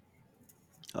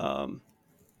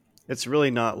 It's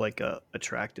really not like a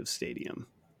attractive stadium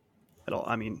at all.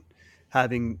 I mean,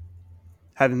 having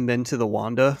been to the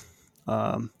Wanda,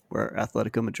 where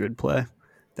Atletico Madrid play,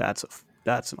 that's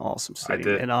an awesome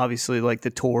stadium. And obviously, like the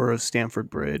tour of Stamford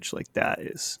Bridge, like that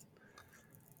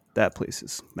place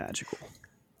is magical.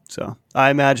 So I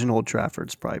imagine Old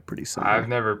Trafford's probably pretty similar. I've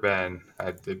never been.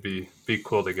 It'd be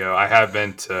cool to go. I have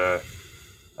been to.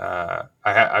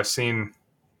 I've seen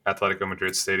Atletico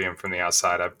Madrid Stadium from the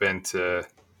outside. I've been to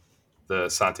the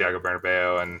Santiago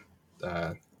Bernabeu and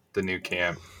the new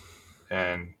camp,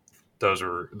 and those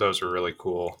were really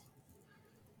cool.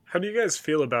 How do you guys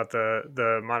feel about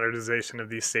the modernization of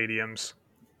these stadiums?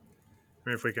 I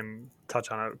mean, if we can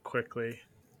touch on it quickly.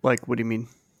 Like, what do you mean?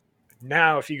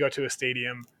 Now, if you go to a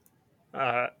stadium,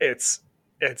 it's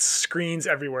screens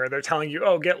everywhere. They're telling you,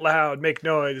 "Oh, get loud, make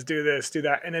noise, do this, do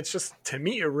that," and it's just, to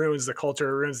me, it ruins the culture,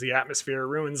 it ruins the atmosphere, it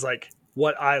ruins like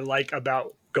what I like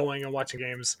about going and watching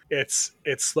games. It's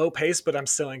slow paced, but I'm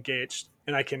still engaged,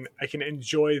 and I can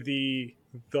enjoy the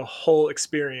whole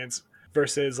experience.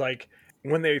 Versus like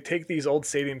when they take these old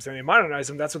stadiums and they modernize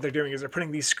them, that's what they're doing, is they're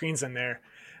putting these screens in there,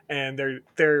 and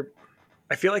they're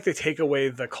I feel like they take away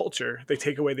the culture, they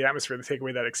take away the atmosphere, they take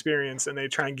away that experience, and they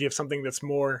try and give something that's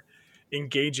more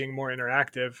engaging, more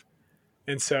interactive.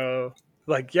 And so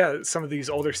like, yeah, some of these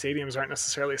older stadiums aren't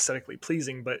necessarily aesthetically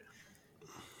pleasing, but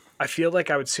I feel like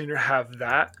I would sooner have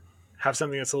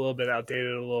something that's a little bit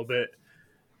outdated, a little bit,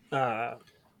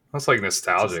 That's like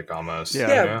nostalgic almost. Yeah.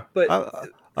 You know? but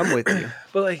I'm with you.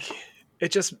 but like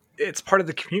it's part of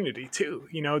the community too.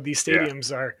 You know, these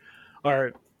stadiums are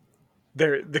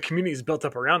the community is built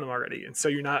up around them already, and so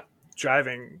you're not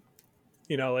driving,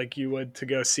 you know, like you would to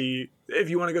go see if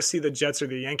you want to go see the Jets or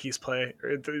the Yankees play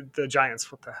or the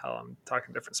Giants. What the hell? I'm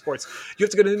talking different sports. You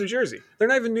have to go to New Jersey. They're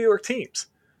not even New York teams.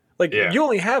 Like you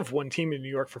only have one team in New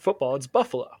York for football. It's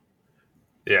Buffalo.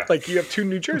 Yeah. Like you have two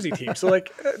New Jersey teams. So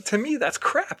like to me, that's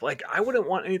crap. Like I wouldn't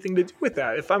want anything to do with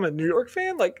that. If I'm a New York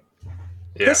fan, like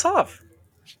piss off.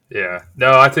 Yeah.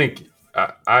 No, I think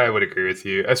I would agree with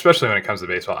you, especially when it comes to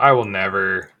baseball.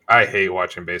 I hate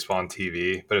watching baseball on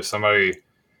TV, but if somebody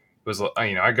was,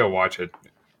 you know, I go watch it.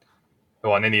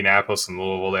 Well, in Indianapolis and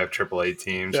Louisville, they have AAA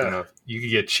teams, and you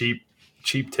could get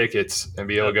cheap tickets and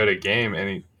be able to go to a game.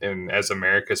 And as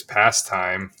America's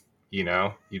pastime, you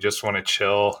know, you just want to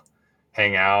chill,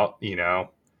 hang out, you know,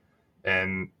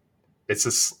 and it's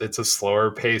a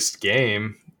slower paced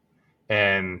game.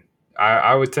 And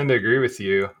I would tend to agree with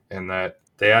you in that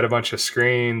they add a bunch of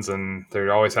screens and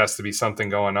there always has to be something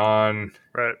going on.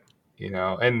 Right. You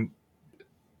know, and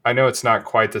I know it's not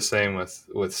quite the same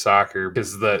with soccer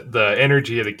because the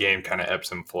energy of the game kind of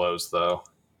ebbs and flows though.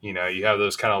 You know, you have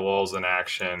those kind of lulls in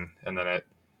action and then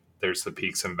there's the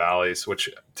peaks and valleys, which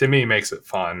to me makes it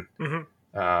fun.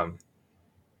 Mm-hmm.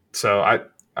 So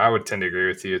I would tend to agree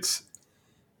with you. It's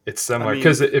similar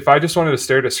because if I just wanted to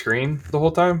stare at a screen the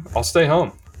whole time, I'll stay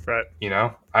home. Right. You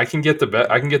know, I can get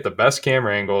the best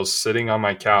camera angles sitting on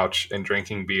my couch and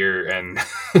drinking beer and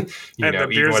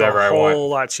eating whatever I want. A whole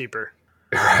lot cheaper.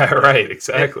 Right.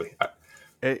 Exactly.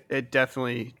 It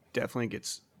definitely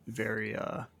gets very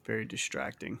very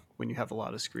distracting when you have a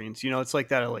lot of screens. You know, it's like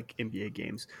that at like NBA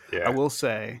games. Yeah. I will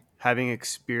say, having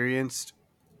experienced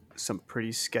some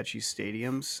pretty sketchy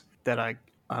stadiums, that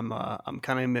I'm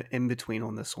kind of in between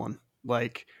on this one.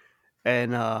 Like,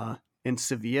 and in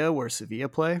Sevilla, where Sevilla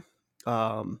play,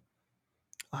 I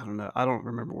don't know, I don't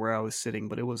remember where I was sitting,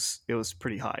 but it was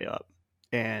pretty high up,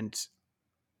 and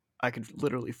I could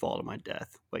literally fall to my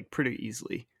death like pretty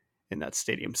easily in that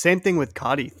stadium. Same thing with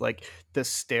Cadiz. Like the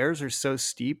stairs are so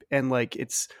steep, and like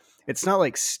it's not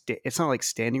like it's not like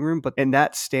standing room, but in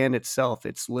that stand itself,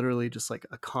 it's literally just like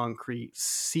a concrete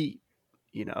seat.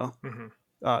 You know,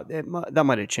 that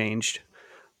might have changed,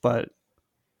 but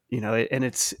you know, and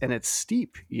it's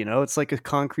steep. You know, it's like a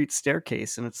concrete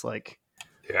staircase, and it's like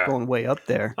going way up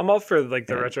there. I'm all for like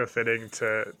the retrofitting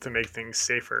to make things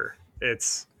safer.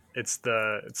 It's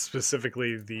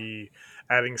specifically the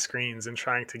adding screens and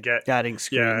trying to get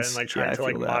and like trying to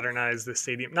like modernize the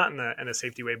stadium, not in a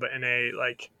safety way, but in a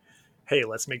like, hey,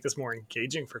 let's make this more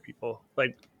engaging for people.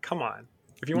 Like, come on,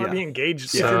 if you want to be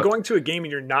engaged, if you're going to a game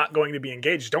and you're not going to be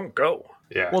engaged, don't go.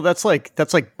 Yeah. Well, that's like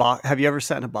have you ever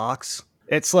sat in a box?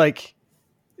 It's like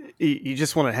you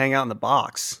just want to hang out in the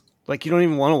box. Like you don't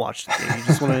even want to watch the game. You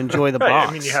just want to enjoy the box.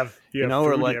 I mean, you have food,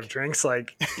 or like, you have drinks,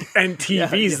 like, and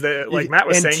TVs that, like Matt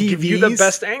was saying, TVs give you the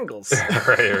best angles.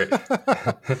 Right.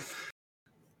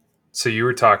 So you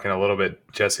were talking a little bit,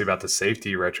 Jesse, about the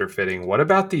safety retrofitting. What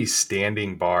about these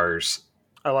standing bars?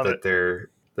 I love it.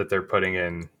 That they're putting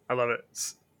in. I love it.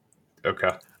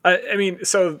 Okay. I mean,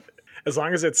 so as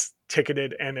long as it's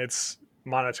ticketed and it's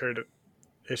monitored,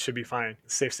 it should be fine.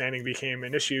 Safe standing became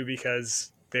an issue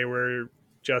because they were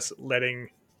just letting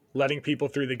people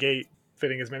through the gate,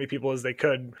 fitting as many people as they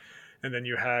could, and then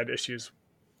you had issues,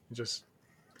 just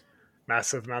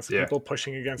massive amounts of people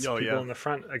pushing against people in the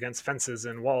front, against fences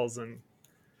and walls, and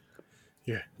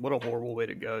what a horrible way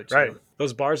to go. Too. Right,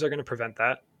 those bars are going to prevent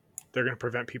that. They're going to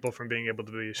prevent people from being able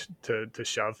to to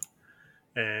shove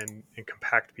and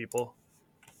compact people.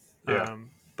 Yeah.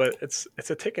 But it's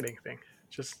a ticketing thing.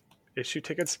 Just issue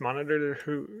tickets, monitor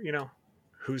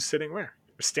who's sitting where,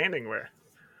 or standing where.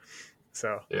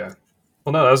 So yeah.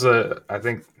 Well, no, I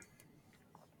think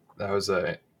that was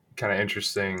a kind of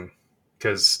interesting,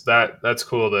 because that's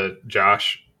cool that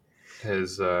Josh's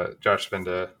been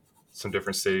to some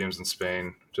different stadiums in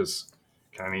Spain. Just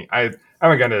kind of neat. I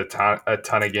haven't gone to a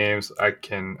ton of games.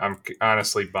 I'm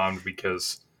honestly bummed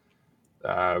because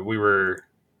we were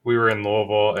in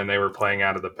Louisville and they were playing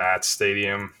out of the Bats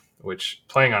Stadium, which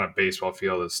playing on a baseball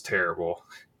field is terrible.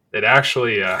 It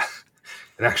actually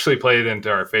played into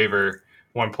our favor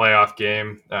one playoff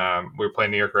game. We were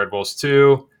playing New York Red Bulls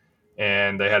 2,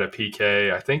 and they had a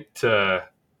PK, I think, to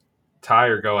tie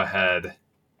or go ahead.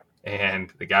 And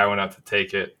the guy went up to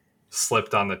take it,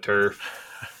 slipped on the turf,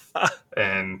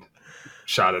 and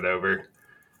shot it over.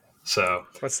 So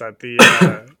What's that? The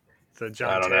John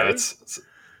I don't know. Terry? It's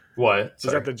what? Was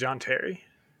Sorry. that the John Terry?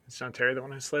 Is John Terry the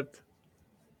one who slipped?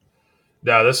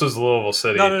 No, this was Louisville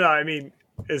City. No. I mean,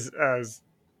 I was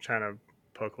trying to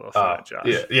poke a little fun at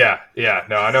Josh. Yeah.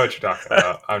 No, I know what you're talking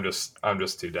about. I'm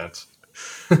just too dense.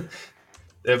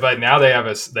 But now they have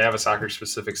a soccer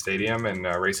specific stadium, and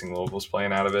Racing Louisville's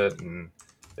playing out of it, and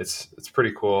it's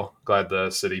pretty cool. Glad the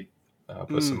city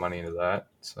put some money into that.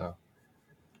 So.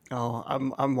 Oh,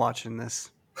 I'm watching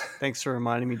this. Thanks for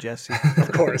reminding me, Jesse.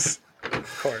 Of course.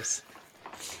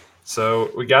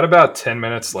 So we got about 10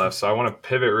 minutes left, so I want to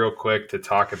pivot real quick to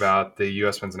talk about the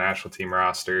U.S. men's national team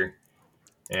roster.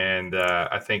 And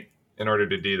I think in order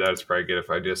to do that, it's probably good if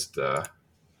I just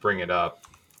bring it up.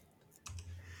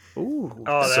 Ooh.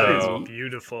 Oh, that is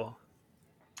beautiful.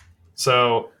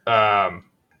 So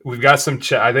we've got some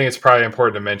I think it's probably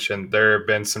important to mention there have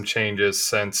been some changes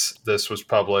since this was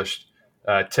published.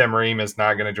 Tim Ream is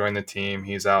not going to join the team.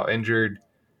 He's out injured.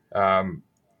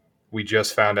 We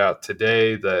just found out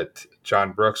today that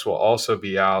John Brooks will also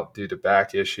be out due to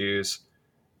back issues.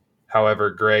 However,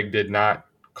 Greg did not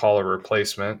call a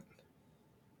replacement,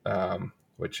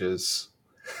 which is...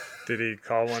 Did he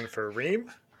call one for Ream?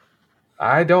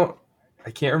 I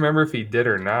can't remember if he did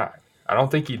or not. I don't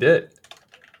think he did.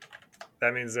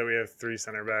 That means that we have 3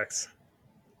 center backs.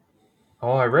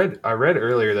 Oh, I read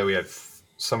earlier that we had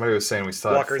somebody was saying we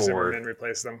still Walker had 4. Zimmerman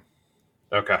replaced them.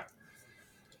 Okay.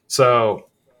 So,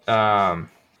 I'm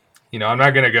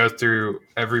not going to go through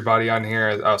everybody on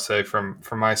here. I'll say from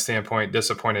my standpoint,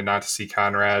 disappointed not to see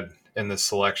Conrad in this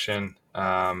selection.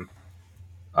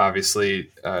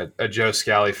 Obviously, a Joe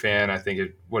Scally fan. I think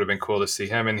it would have been cool to see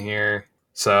him in here.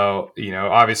 So,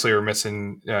 obviously we're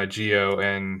missing Gio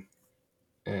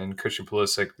and Christian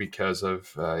Pulisic because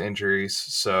of injuries.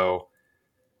 So,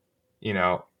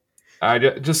 I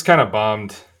just kind of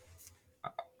bummed.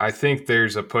 I think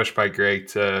there's a push by Greg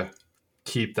to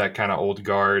keep that kind of old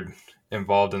guard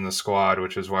involved in the squad,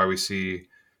 which is why we see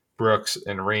Brooks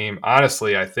and Ream.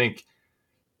 Honestly, I think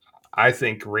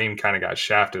Ream kind of got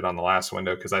shafted on the last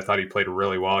window because I thought he played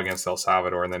really well against El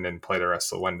Salvador and then didn't play the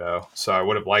rest of the window. So I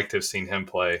would have liked to have seen him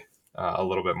play a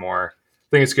little bit more. I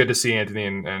think it's good to see Anthony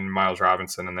and Miles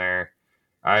Robinson in there.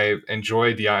 I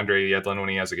enjoy DeAndre Yedlin when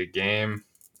he has a good game.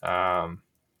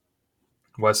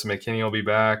 Weston McKennie will be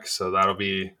back, so that'll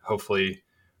be hopefully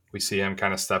we see him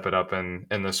kind of step it up in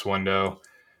this window.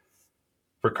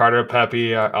 Ricardo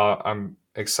Pepi, I'm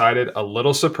excited. A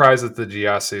little surprised at the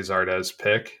Giassi Zardes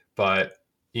pick, but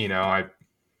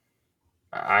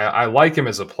I like him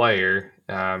as a player,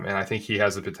 and I think he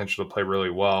has the potential to play really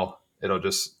well. We'll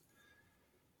just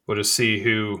see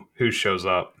who shows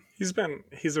up. He's been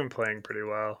playing pretty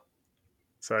well,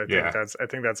 so I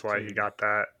think that's why he got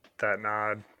that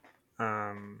nod.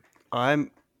 I'm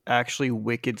actually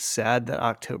wicked sad that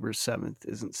October 7th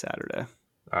isn't Saturday.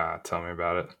 Tell me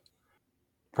about it.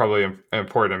 Probably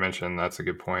important to mention. That's a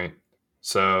good point.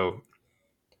 So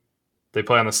they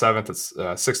play on the 7th. It's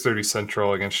 6:30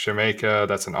 Central against Jamaica.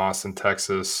 That's in Austin,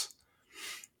 Texas.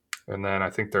 And then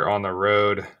I think they're on the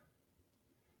road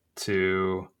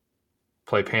to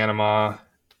play Panama.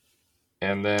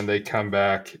 And then they come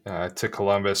back to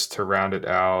Columbus to round it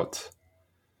out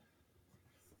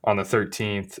on the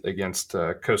 13th against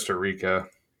Costa Rica.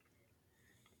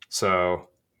 So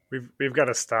we've got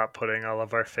to stop putting all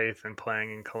of our faith in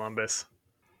playing in Columbus.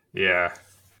 Yeah.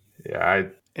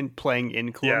 And playing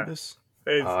in Columbus.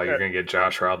 Yeah. You're gonna get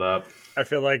Josh riled up. I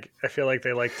feel like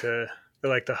they like to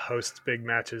host big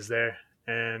matches there,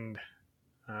 and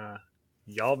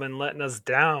y'all been letting us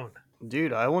down,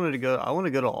 dude. I want to go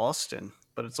to Austin,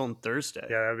 but it's on Thursday.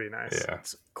 Yeah, that'd be nice. Yeah,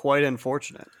 it's quite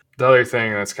unfortunate. The other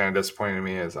thing that's kind of disappointing to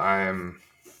me is I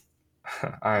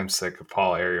am sick of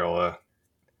Paul Arriola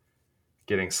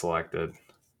getting selected.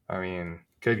 I mean,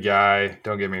 good guy,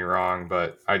 don't get me wrong,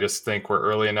 but I just think we're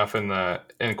early enough in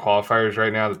qualifiers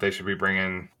right now that they should be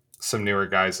bringing some newer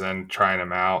guys in, trying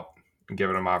them out, and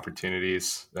giving them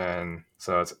opportunities. And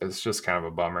so it's just kind of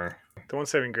a bummer. The one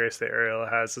saving grace that Arriola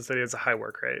has is that he has a high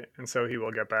work rate, and so he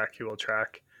will get back, he will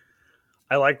track.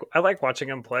 I like watching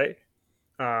him play.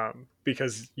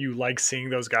 Because you like seeing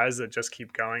those guys that just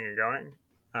keep going and going,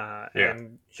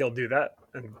 and he'll do that,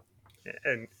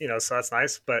 and so that's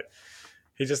nice. But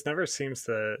he just never seems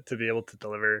to be able to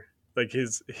deliver. Like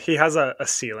he has a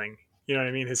ceiling, you know what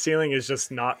I mean? His ceiling is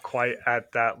just not quite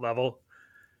at that level.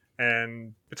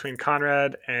 And between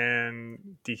Conrad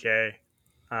and DK,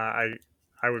 I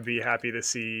would be happy to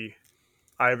see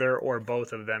either or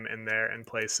both of them in there in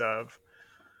place of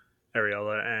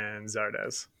Arriola and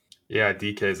Zardes. Yeah,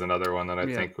 DK is another one that I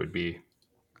think would be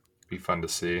fun to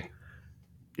see.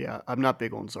 Yeah, I'm not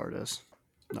big on Zardes.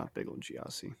 Not big on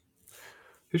Giassi.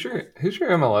 Who's your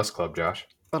MLS club, Josh?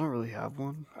 I don't really have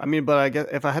one. I mean, but I guess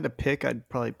if I had to pick, I'd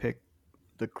probably pick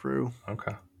the Crew.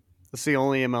 Okay. That's the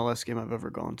only MLS game I've ever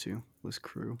gone to was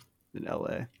Crew in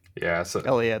LA. Yeah. So.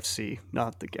 LAFC,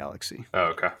 not the Galaxy.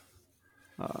 Oh, okay.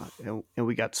 And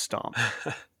we got stomped.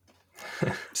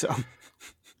 So,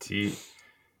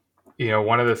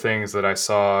 one of the things that I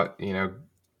saw,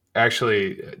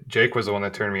 actually, Jake was the one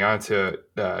that turned me on to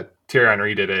it. Thierry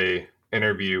Henry did a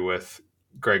interview with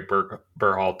Greg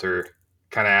Berhalter,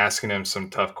 kind of asking him some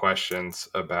tough questions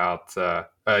about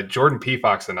Jordan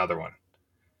Peacock's another one.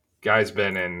 Guy's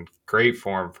been in great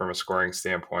form from a scoring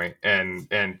standpoint, and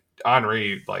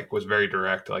Henry was very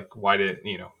direct, why didn't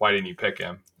you pick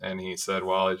him? And he said,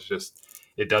 well,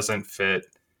 it doesn't fit.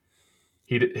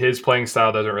 His playing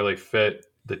style doesn't really fit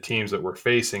the teams that we're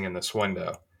facing in this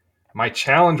window. My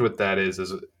challenge with that is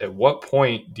at what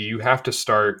point do you have to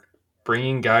start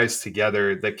bringing guys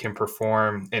together that can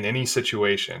perform in any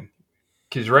situation?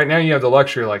 Because right now you have the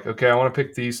luxury, okay, I want to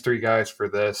pick these 3 guys for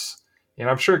this. And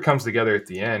I'm sure it comes together at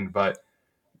the end, but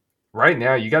right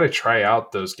now you got to try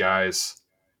out those guys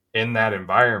in that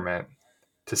environment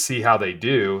to see how they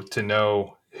do, to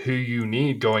know who you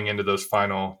need going into those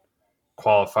final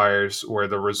qualifiers where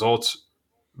the results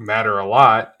matter a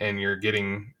lot and you're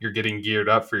getting geared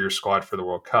up for your squad for the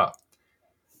World Cup.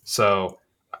 So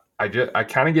I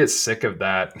kind of get sick of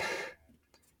that.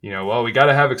 Well, we got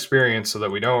to have experience so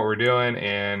that we know what we're doing,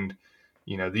 and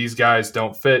these guys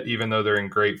don't fit even though they're in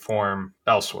great form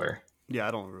elsewhere. Yeah,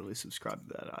 I don't really subscribe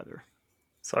to that either.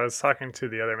 So I was talking to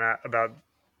the other Matt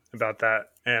about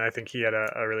that, and I think he had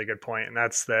a really good point, and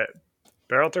that's that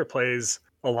Berhalter plays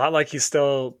a lot like he's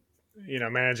still,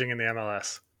 managing in the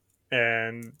MLS.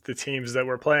 And the teams that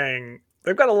we're playing,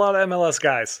 they've got a lot of MLS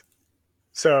guys.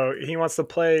 So he wants to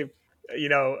play,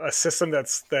 a system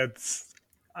that's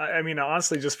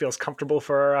honestly just feels comfortable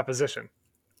for our opposition.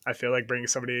 I feel like bringing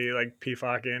somebody like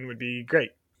Pefok in would be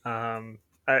great. I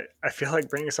feel like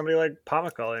bringing somebody like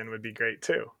Pomykal in would be great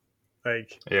too.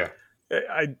 Yeah,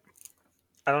 I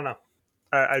don't know.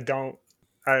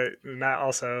 Matt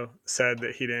also said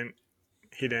that he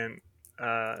didn't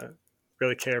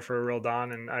really care for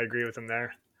Roldan, and I agree with him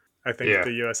there. I think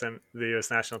the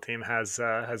U.S. national team has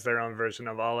their own version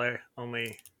of Ale,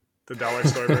 only the dollar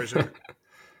store version.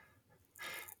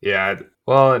 Yeah,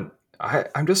 well,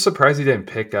 I'm just surprised he didn't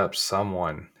pick up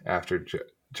someone after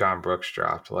John Brooks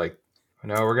dropped.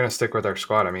 No, we're gonna stick with our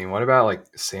squad. I mean, what about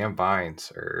Sam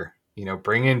Vines or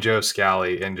bring in Joe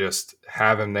Scally and just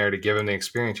have him there to give him the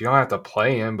experience. You don't have to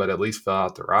play him, but at least fill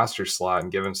out the roster slot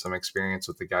and give him some experience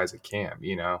with the guys at camp.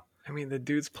 I mean, the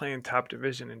dude's playing top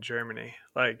division in Germany.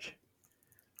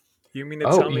 You mean to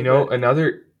tell me that...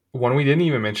 another one we didn't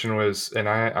even mention was, and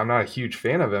I'm not a huge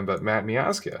fan of him, but Matt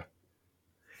Miazga.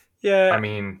 Yeah. I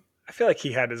mean, I feel like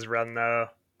he had his run though.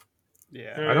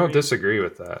 Yeah. I don't disagree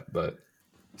with that, but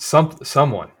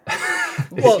someone.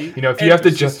 Well, if you have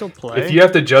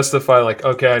to justify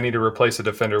okay, I need to replace a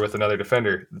defender with another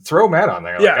defender, throw Matt on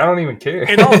there. I don't even care.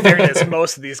 In all fairness,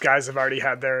 most of these guys have already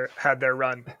had their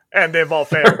run and they've all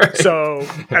failed. Right. So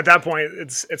at that point,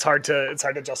 it's hard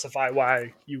to justify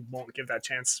why you won't give that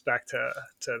chance back to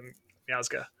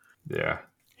Miazga. Yeah,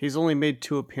 he's only made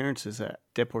 2 appearances at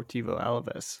Deportivo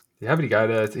Alaves. Yeah, but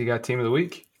he got team of the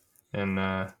week, and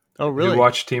oh really? He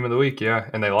watched team of the week, yeah,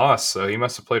 and they lost, so he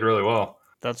must have played really well.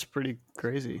 That's pretty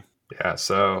crazy. Yeah,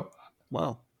 so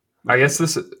wow. I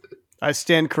guess I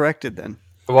stand corrected then.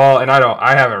 Well, and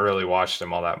I haven't really watched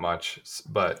him all that much,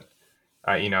 but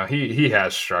he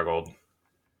has struggled.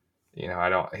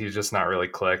 He's just not really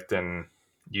clicked, and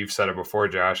you've said it before,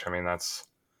 Josh. I mean,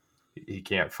 he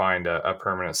can't find a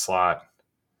permanent slot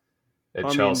at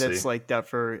Chelsea. It's like that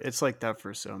for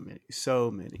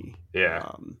so many.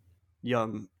 Yeah.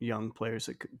 Young players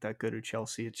that go to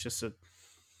Chelsea. It's just a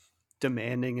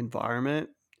demanding environment,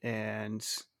 and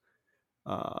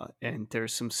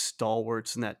there's some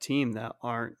stalwarts in that team that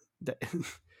aren't that.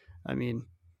 I mean,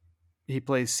 he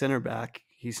plays center back.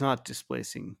 He's not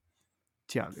displacing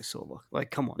Thiago Silva.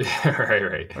 Come on.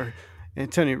 Right. Or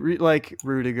Antonio,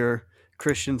 Rudiger,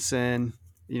 Christensen.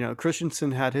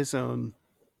 Christensen had his own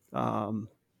lone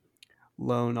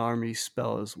army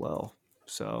spell as well.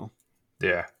 So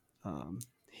yeah,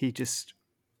 he just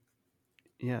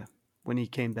when he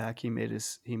came back, he made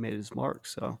his mark.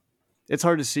 So it's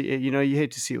hard to see. You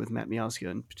hate to see it with Matt Miazga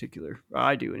in particular.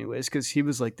 I do, anyways, because he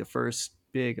was the first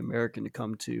big American to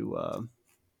come to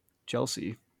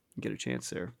Chelsea and get a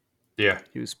chance there. Yeah,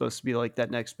 he was supposed to be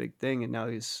that next big thing, and now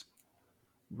he's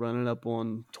running up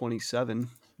on 27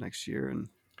 next year. And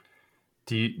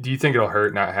do you think it'll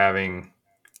hurt not having?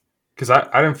 because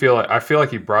I didn't feel like I feel like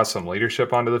he brought some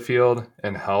leadership onto the field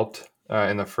and helped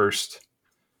in the first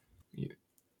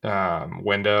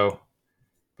window.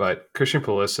 But Christian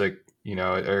Pulisic,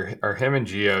 are him and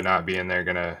Gio not being there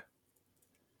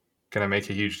gonna make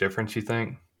a huge difference? You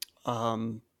think? I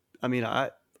mean, I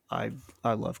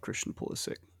love Christian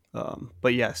Pulisic,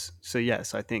 but yes,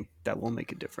 I think that will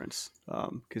make a difference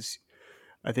because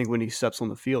I think when he steps on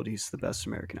the field, he's the best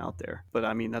American out there. But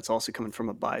I mean, that's also coming from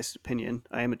a biased opinion.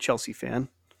 I am a Chelsea fan.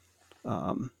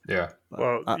 Yeah.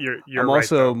 Well, you're I'm right,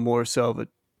 also though. more so of a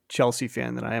Chelsea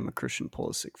fan than I am a Christian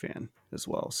Pulisic fan as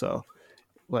well. So,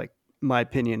 like, my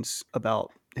opinions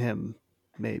about him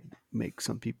may make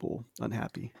some people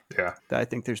unhappy. Yeah. That I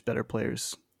think there's better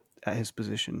players at his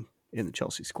position in the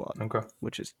Chelsea squad, Okay.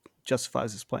 which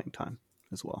justifies his playing time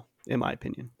as well, in my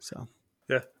opinion. So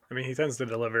Yeah, I mean, he tends to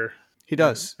deliver. he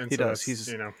does. And He so does.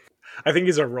 He's I think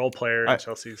he's a role player in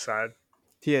Chelsea's side.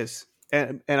 He is,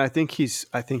 and I think he's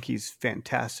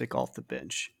fantastic off the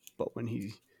bench. But when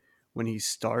he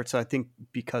starts, I think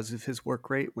because of his work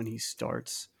rate, when he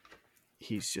starts,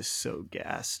 he's just so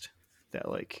gassed that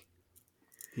like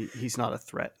he's not a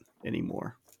threat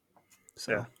anymore.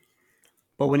 So, yeah.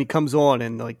 But when he comes on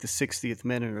in like the 60th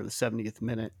minute or the 70th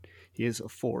minute, he is a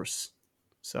force.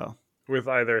 So with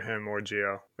either him or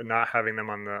Gio, but not having them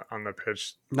on the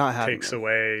pitch takes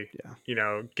away,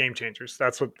 game changers.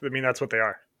 That's what they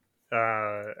are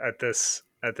at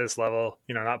this level.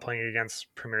 Not playing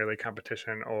against Premier League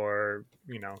competition or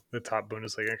the top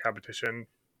Bundesliga competition.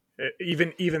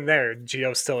 Even there,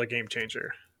 Gio's still a game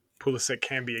changer. Pulisic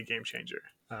can be a game changer.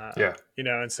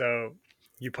 And so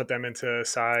you put them into a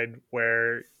side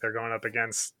where they're going up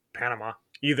against Panama.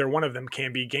 Either one of them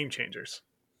can be game changers.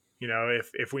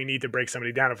 If we need to break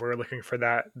somebody down, if we're looking for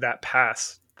that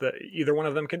pass, either one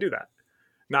of them can do that.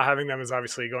 Not having them is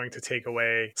obviously going to take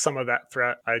away some of that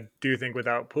threat. I do think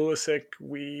without Pulisic,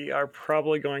 we are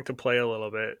probably going to play a little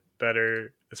bit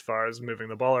better as far as moving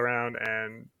the ball around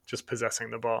and just possessing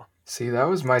the ball. See, that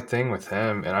was my thing with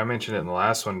him, and I mentioned it in the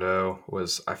last window,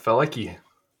 was I felt like he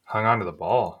hung on to the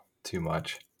ball too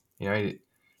much. He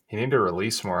needed to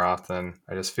release more often.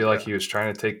 I just feel like he was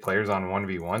trying to take players on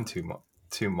 1v1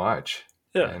 too much.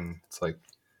 Yeah. And it's like,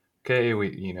 okay,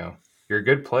 you're a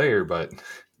good player, but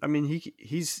I mean,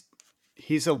 he's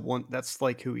a one. That's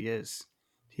like who he is.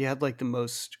 He had like the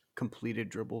most completed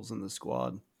dribbles in the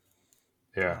squad.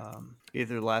 Yeah.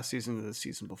 Either last season or the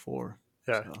season before.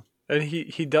 Yeah. So. And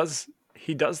he does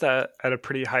that at a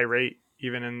pretty high rate,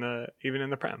 even in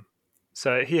the Prem.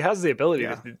 So he has the ability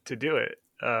to do it.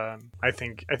 I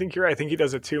think you're right. I think he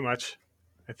does it too much.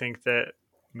 I think that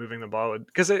moving the ball would,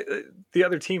 because the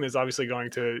other team is obviously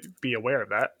going to be aware of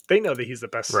that. They know that he's the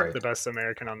best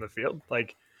American on the field.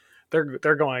 Like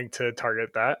they're going to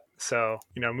target that. So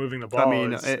moving the ball. I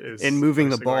mean, is moving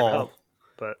the ball, help,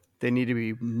 but they need to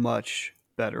be much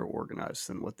better organized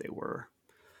than what they were.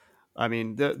 I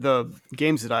mean, the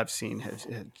games that I've seen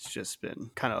have just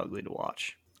been kind of ugly to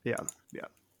watch. Yeah,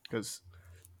 because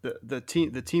the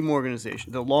team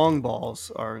organization, the long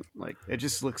balls are like, it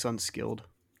just looks unskilled,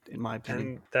 in my opinion.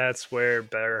 And that's where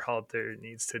Berhalter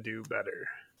needs to do better.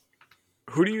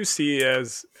 Who do you see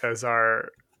as our,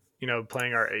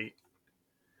 playing our 8?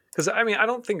 Because I mean, I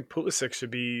don't think Pulisic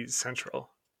should be central,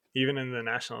 even in the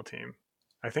national team.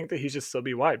 I think that he should still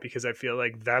be wide because I feel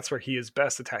like that's where he is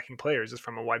best attacking players, is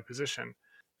from a wide position.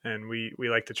 And we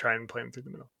like to try and play him through the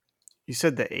middle. You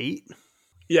said the 8?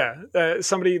 Yeah,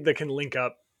 somebody that can link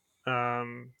up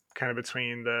kind of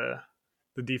between the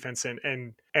defense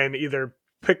and either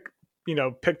pick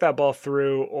that ball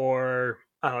through or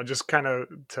I don't know, just kind of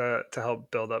to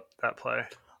help build up that play.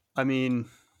 I mean,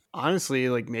 honestly,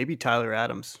 like maybe Tyler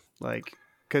Adams, like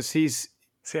because he's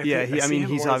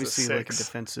he's obviously like a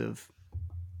defensive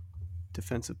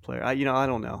player. I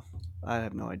don't know. I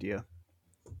have no idea.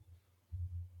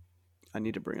 I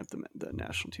need to bring up the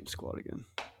national team squad again.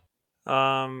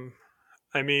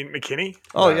 I mean, McKinney.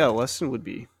 Oh yeah, Weston would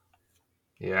be.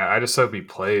 Yeah, I just hope he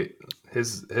played.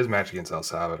 His match against El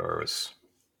Salvador was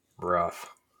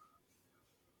rough.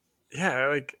 Yeah,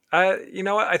 like you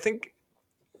know what? I think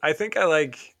I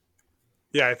like.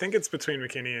 Yeah, I think it's between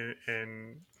McKinney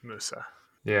and Musa.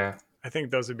 Yeah, I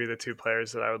think those would be the two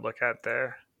players that I would look at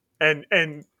there, and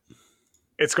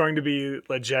it's going to be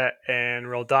Lletget and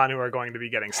Roldan who are going to be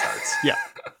getting starts. Yeah.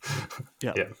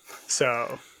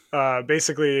 So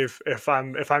basically, if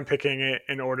I'm picking it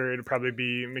in order, it'd probably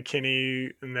be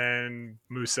McKinney and then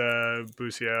Musa,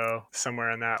 Busio,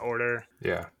 somewhere in that order.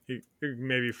 Yeah, you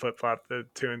maybe flip flop the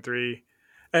 2 and 3,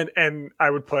 and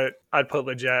I'd put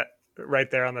Lletget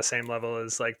right there on the same level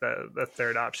as like the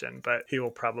third option, but he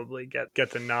will probably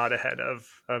get the nod ahead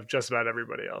of just about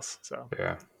everybody else. So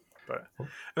Yeah. But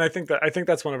and I think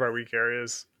that's one of our weak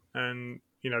areas, and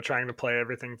trying to play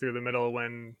everything through the middle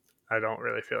when I don't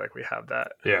really feel like we have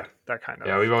that. Yeah. That kind of.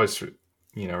 Yeah, we've always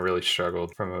really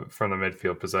struggled from the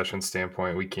midfield possession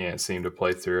standpoint. We can't seem to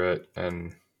play through it,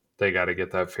 and they got to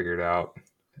get that figured out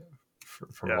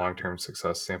from a long-term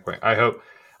success standpoint. I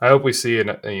hope we see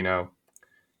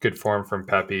good form from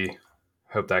Pepe.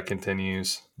 Hope that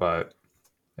continues, but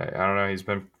I don't know. He's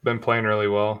been playing really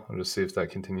well. I'll just see if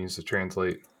that continues to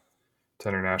translate to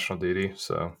international duty.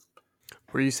 So,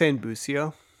 were you saying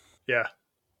Busio? Yeah.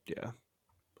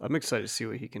 I'm excited to see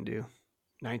what he can do.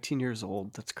 19 years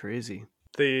old. That's crazy.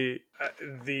 The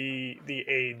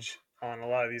age on a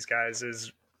lot of these guys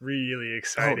is really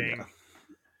exciting.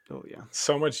 Oh yeah.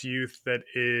 So much youth that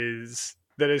is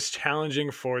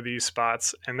challenging for these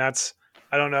spots, and that's,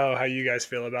 I don't know how you guys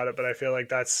feel about it, but I feel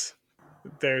like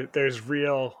there's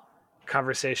real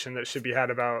conversation that should be had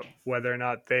about whether or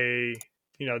not they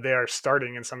are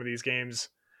starting in some of these games,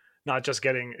 not just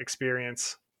getting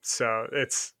experience. So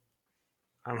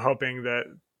I'm hoping that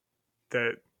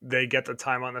they get the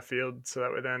time on the field, so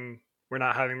that we're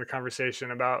not having the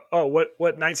conversation about, what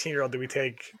 19-year-old do we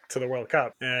take to the World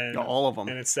Cup? And all of them.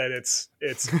 And instead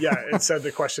instead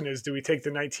the question is, do we take the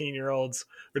 19-year-olds,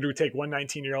 or do we take one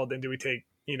 19-year-old, and do we take,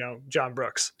 John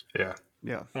Brooks? Yeah.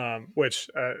 Which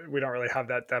we don't really have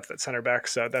that depth at center back,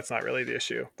 so that's not really the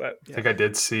issue. But I think I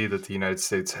did see that the United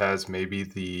States has maybe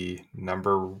the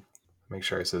make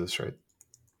sure I say this right,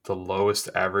 the lowest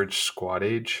average squad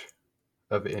age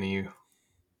of any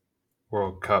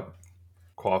World Cup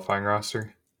qualifying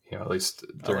roster, at least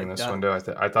during this window.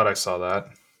 I thought I saw that,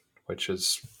 which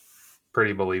is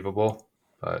pretty believable.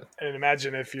 But and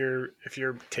imagine if you're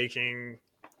taking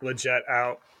Leggett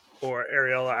out or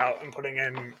Ariella out and putting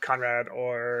in Conrad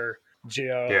or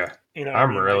Gio. Yeah,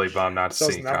 I'm really bummed not to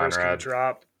see Conrad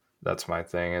drop. That's my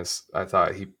thing. Is I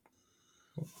thought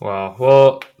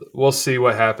we'll see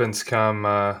what happens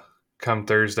come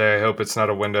Thursday. I hope it's not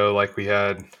a window like we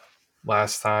had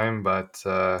last time, but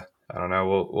I don't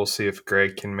know. We'll see if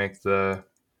Greg can make the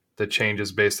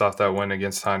changes based off that win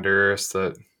against Honduras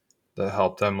that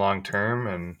helped them long term,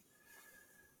 and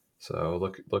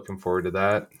so looking forward to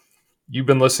that. You've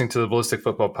been listening to the Ballistic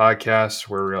Football Podcast.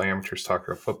 We're Real Amateurs Talk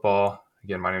Real Football.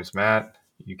 Again, my name is Matt.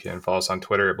 You can follow us on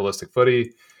Twitter at Ballistic Footy.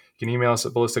 You can email us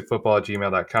at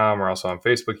ballisticfootball@gmail.com. We're also on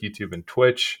Facebook, YouTube, and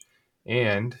Twitch.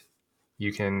 And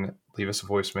you can leave us a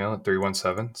voicemail at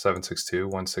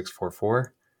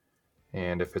 317-762-1644.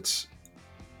 And if it's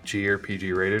G or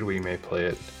PG rated, we may play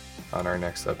it on our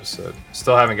next episode.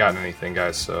 Still haven't gotten anything,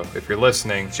 guys, so if you're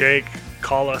listening... Jake,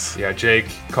 call us. Yeah, Jake,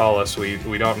 call us. We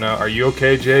don't know. Are you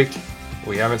okay, Jake?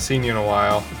 We haven't seen you in a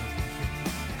while.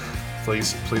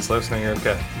 Please let us know you're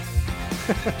okay.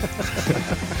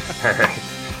 All right.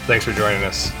 Thanks for joining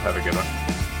us. Have a good one.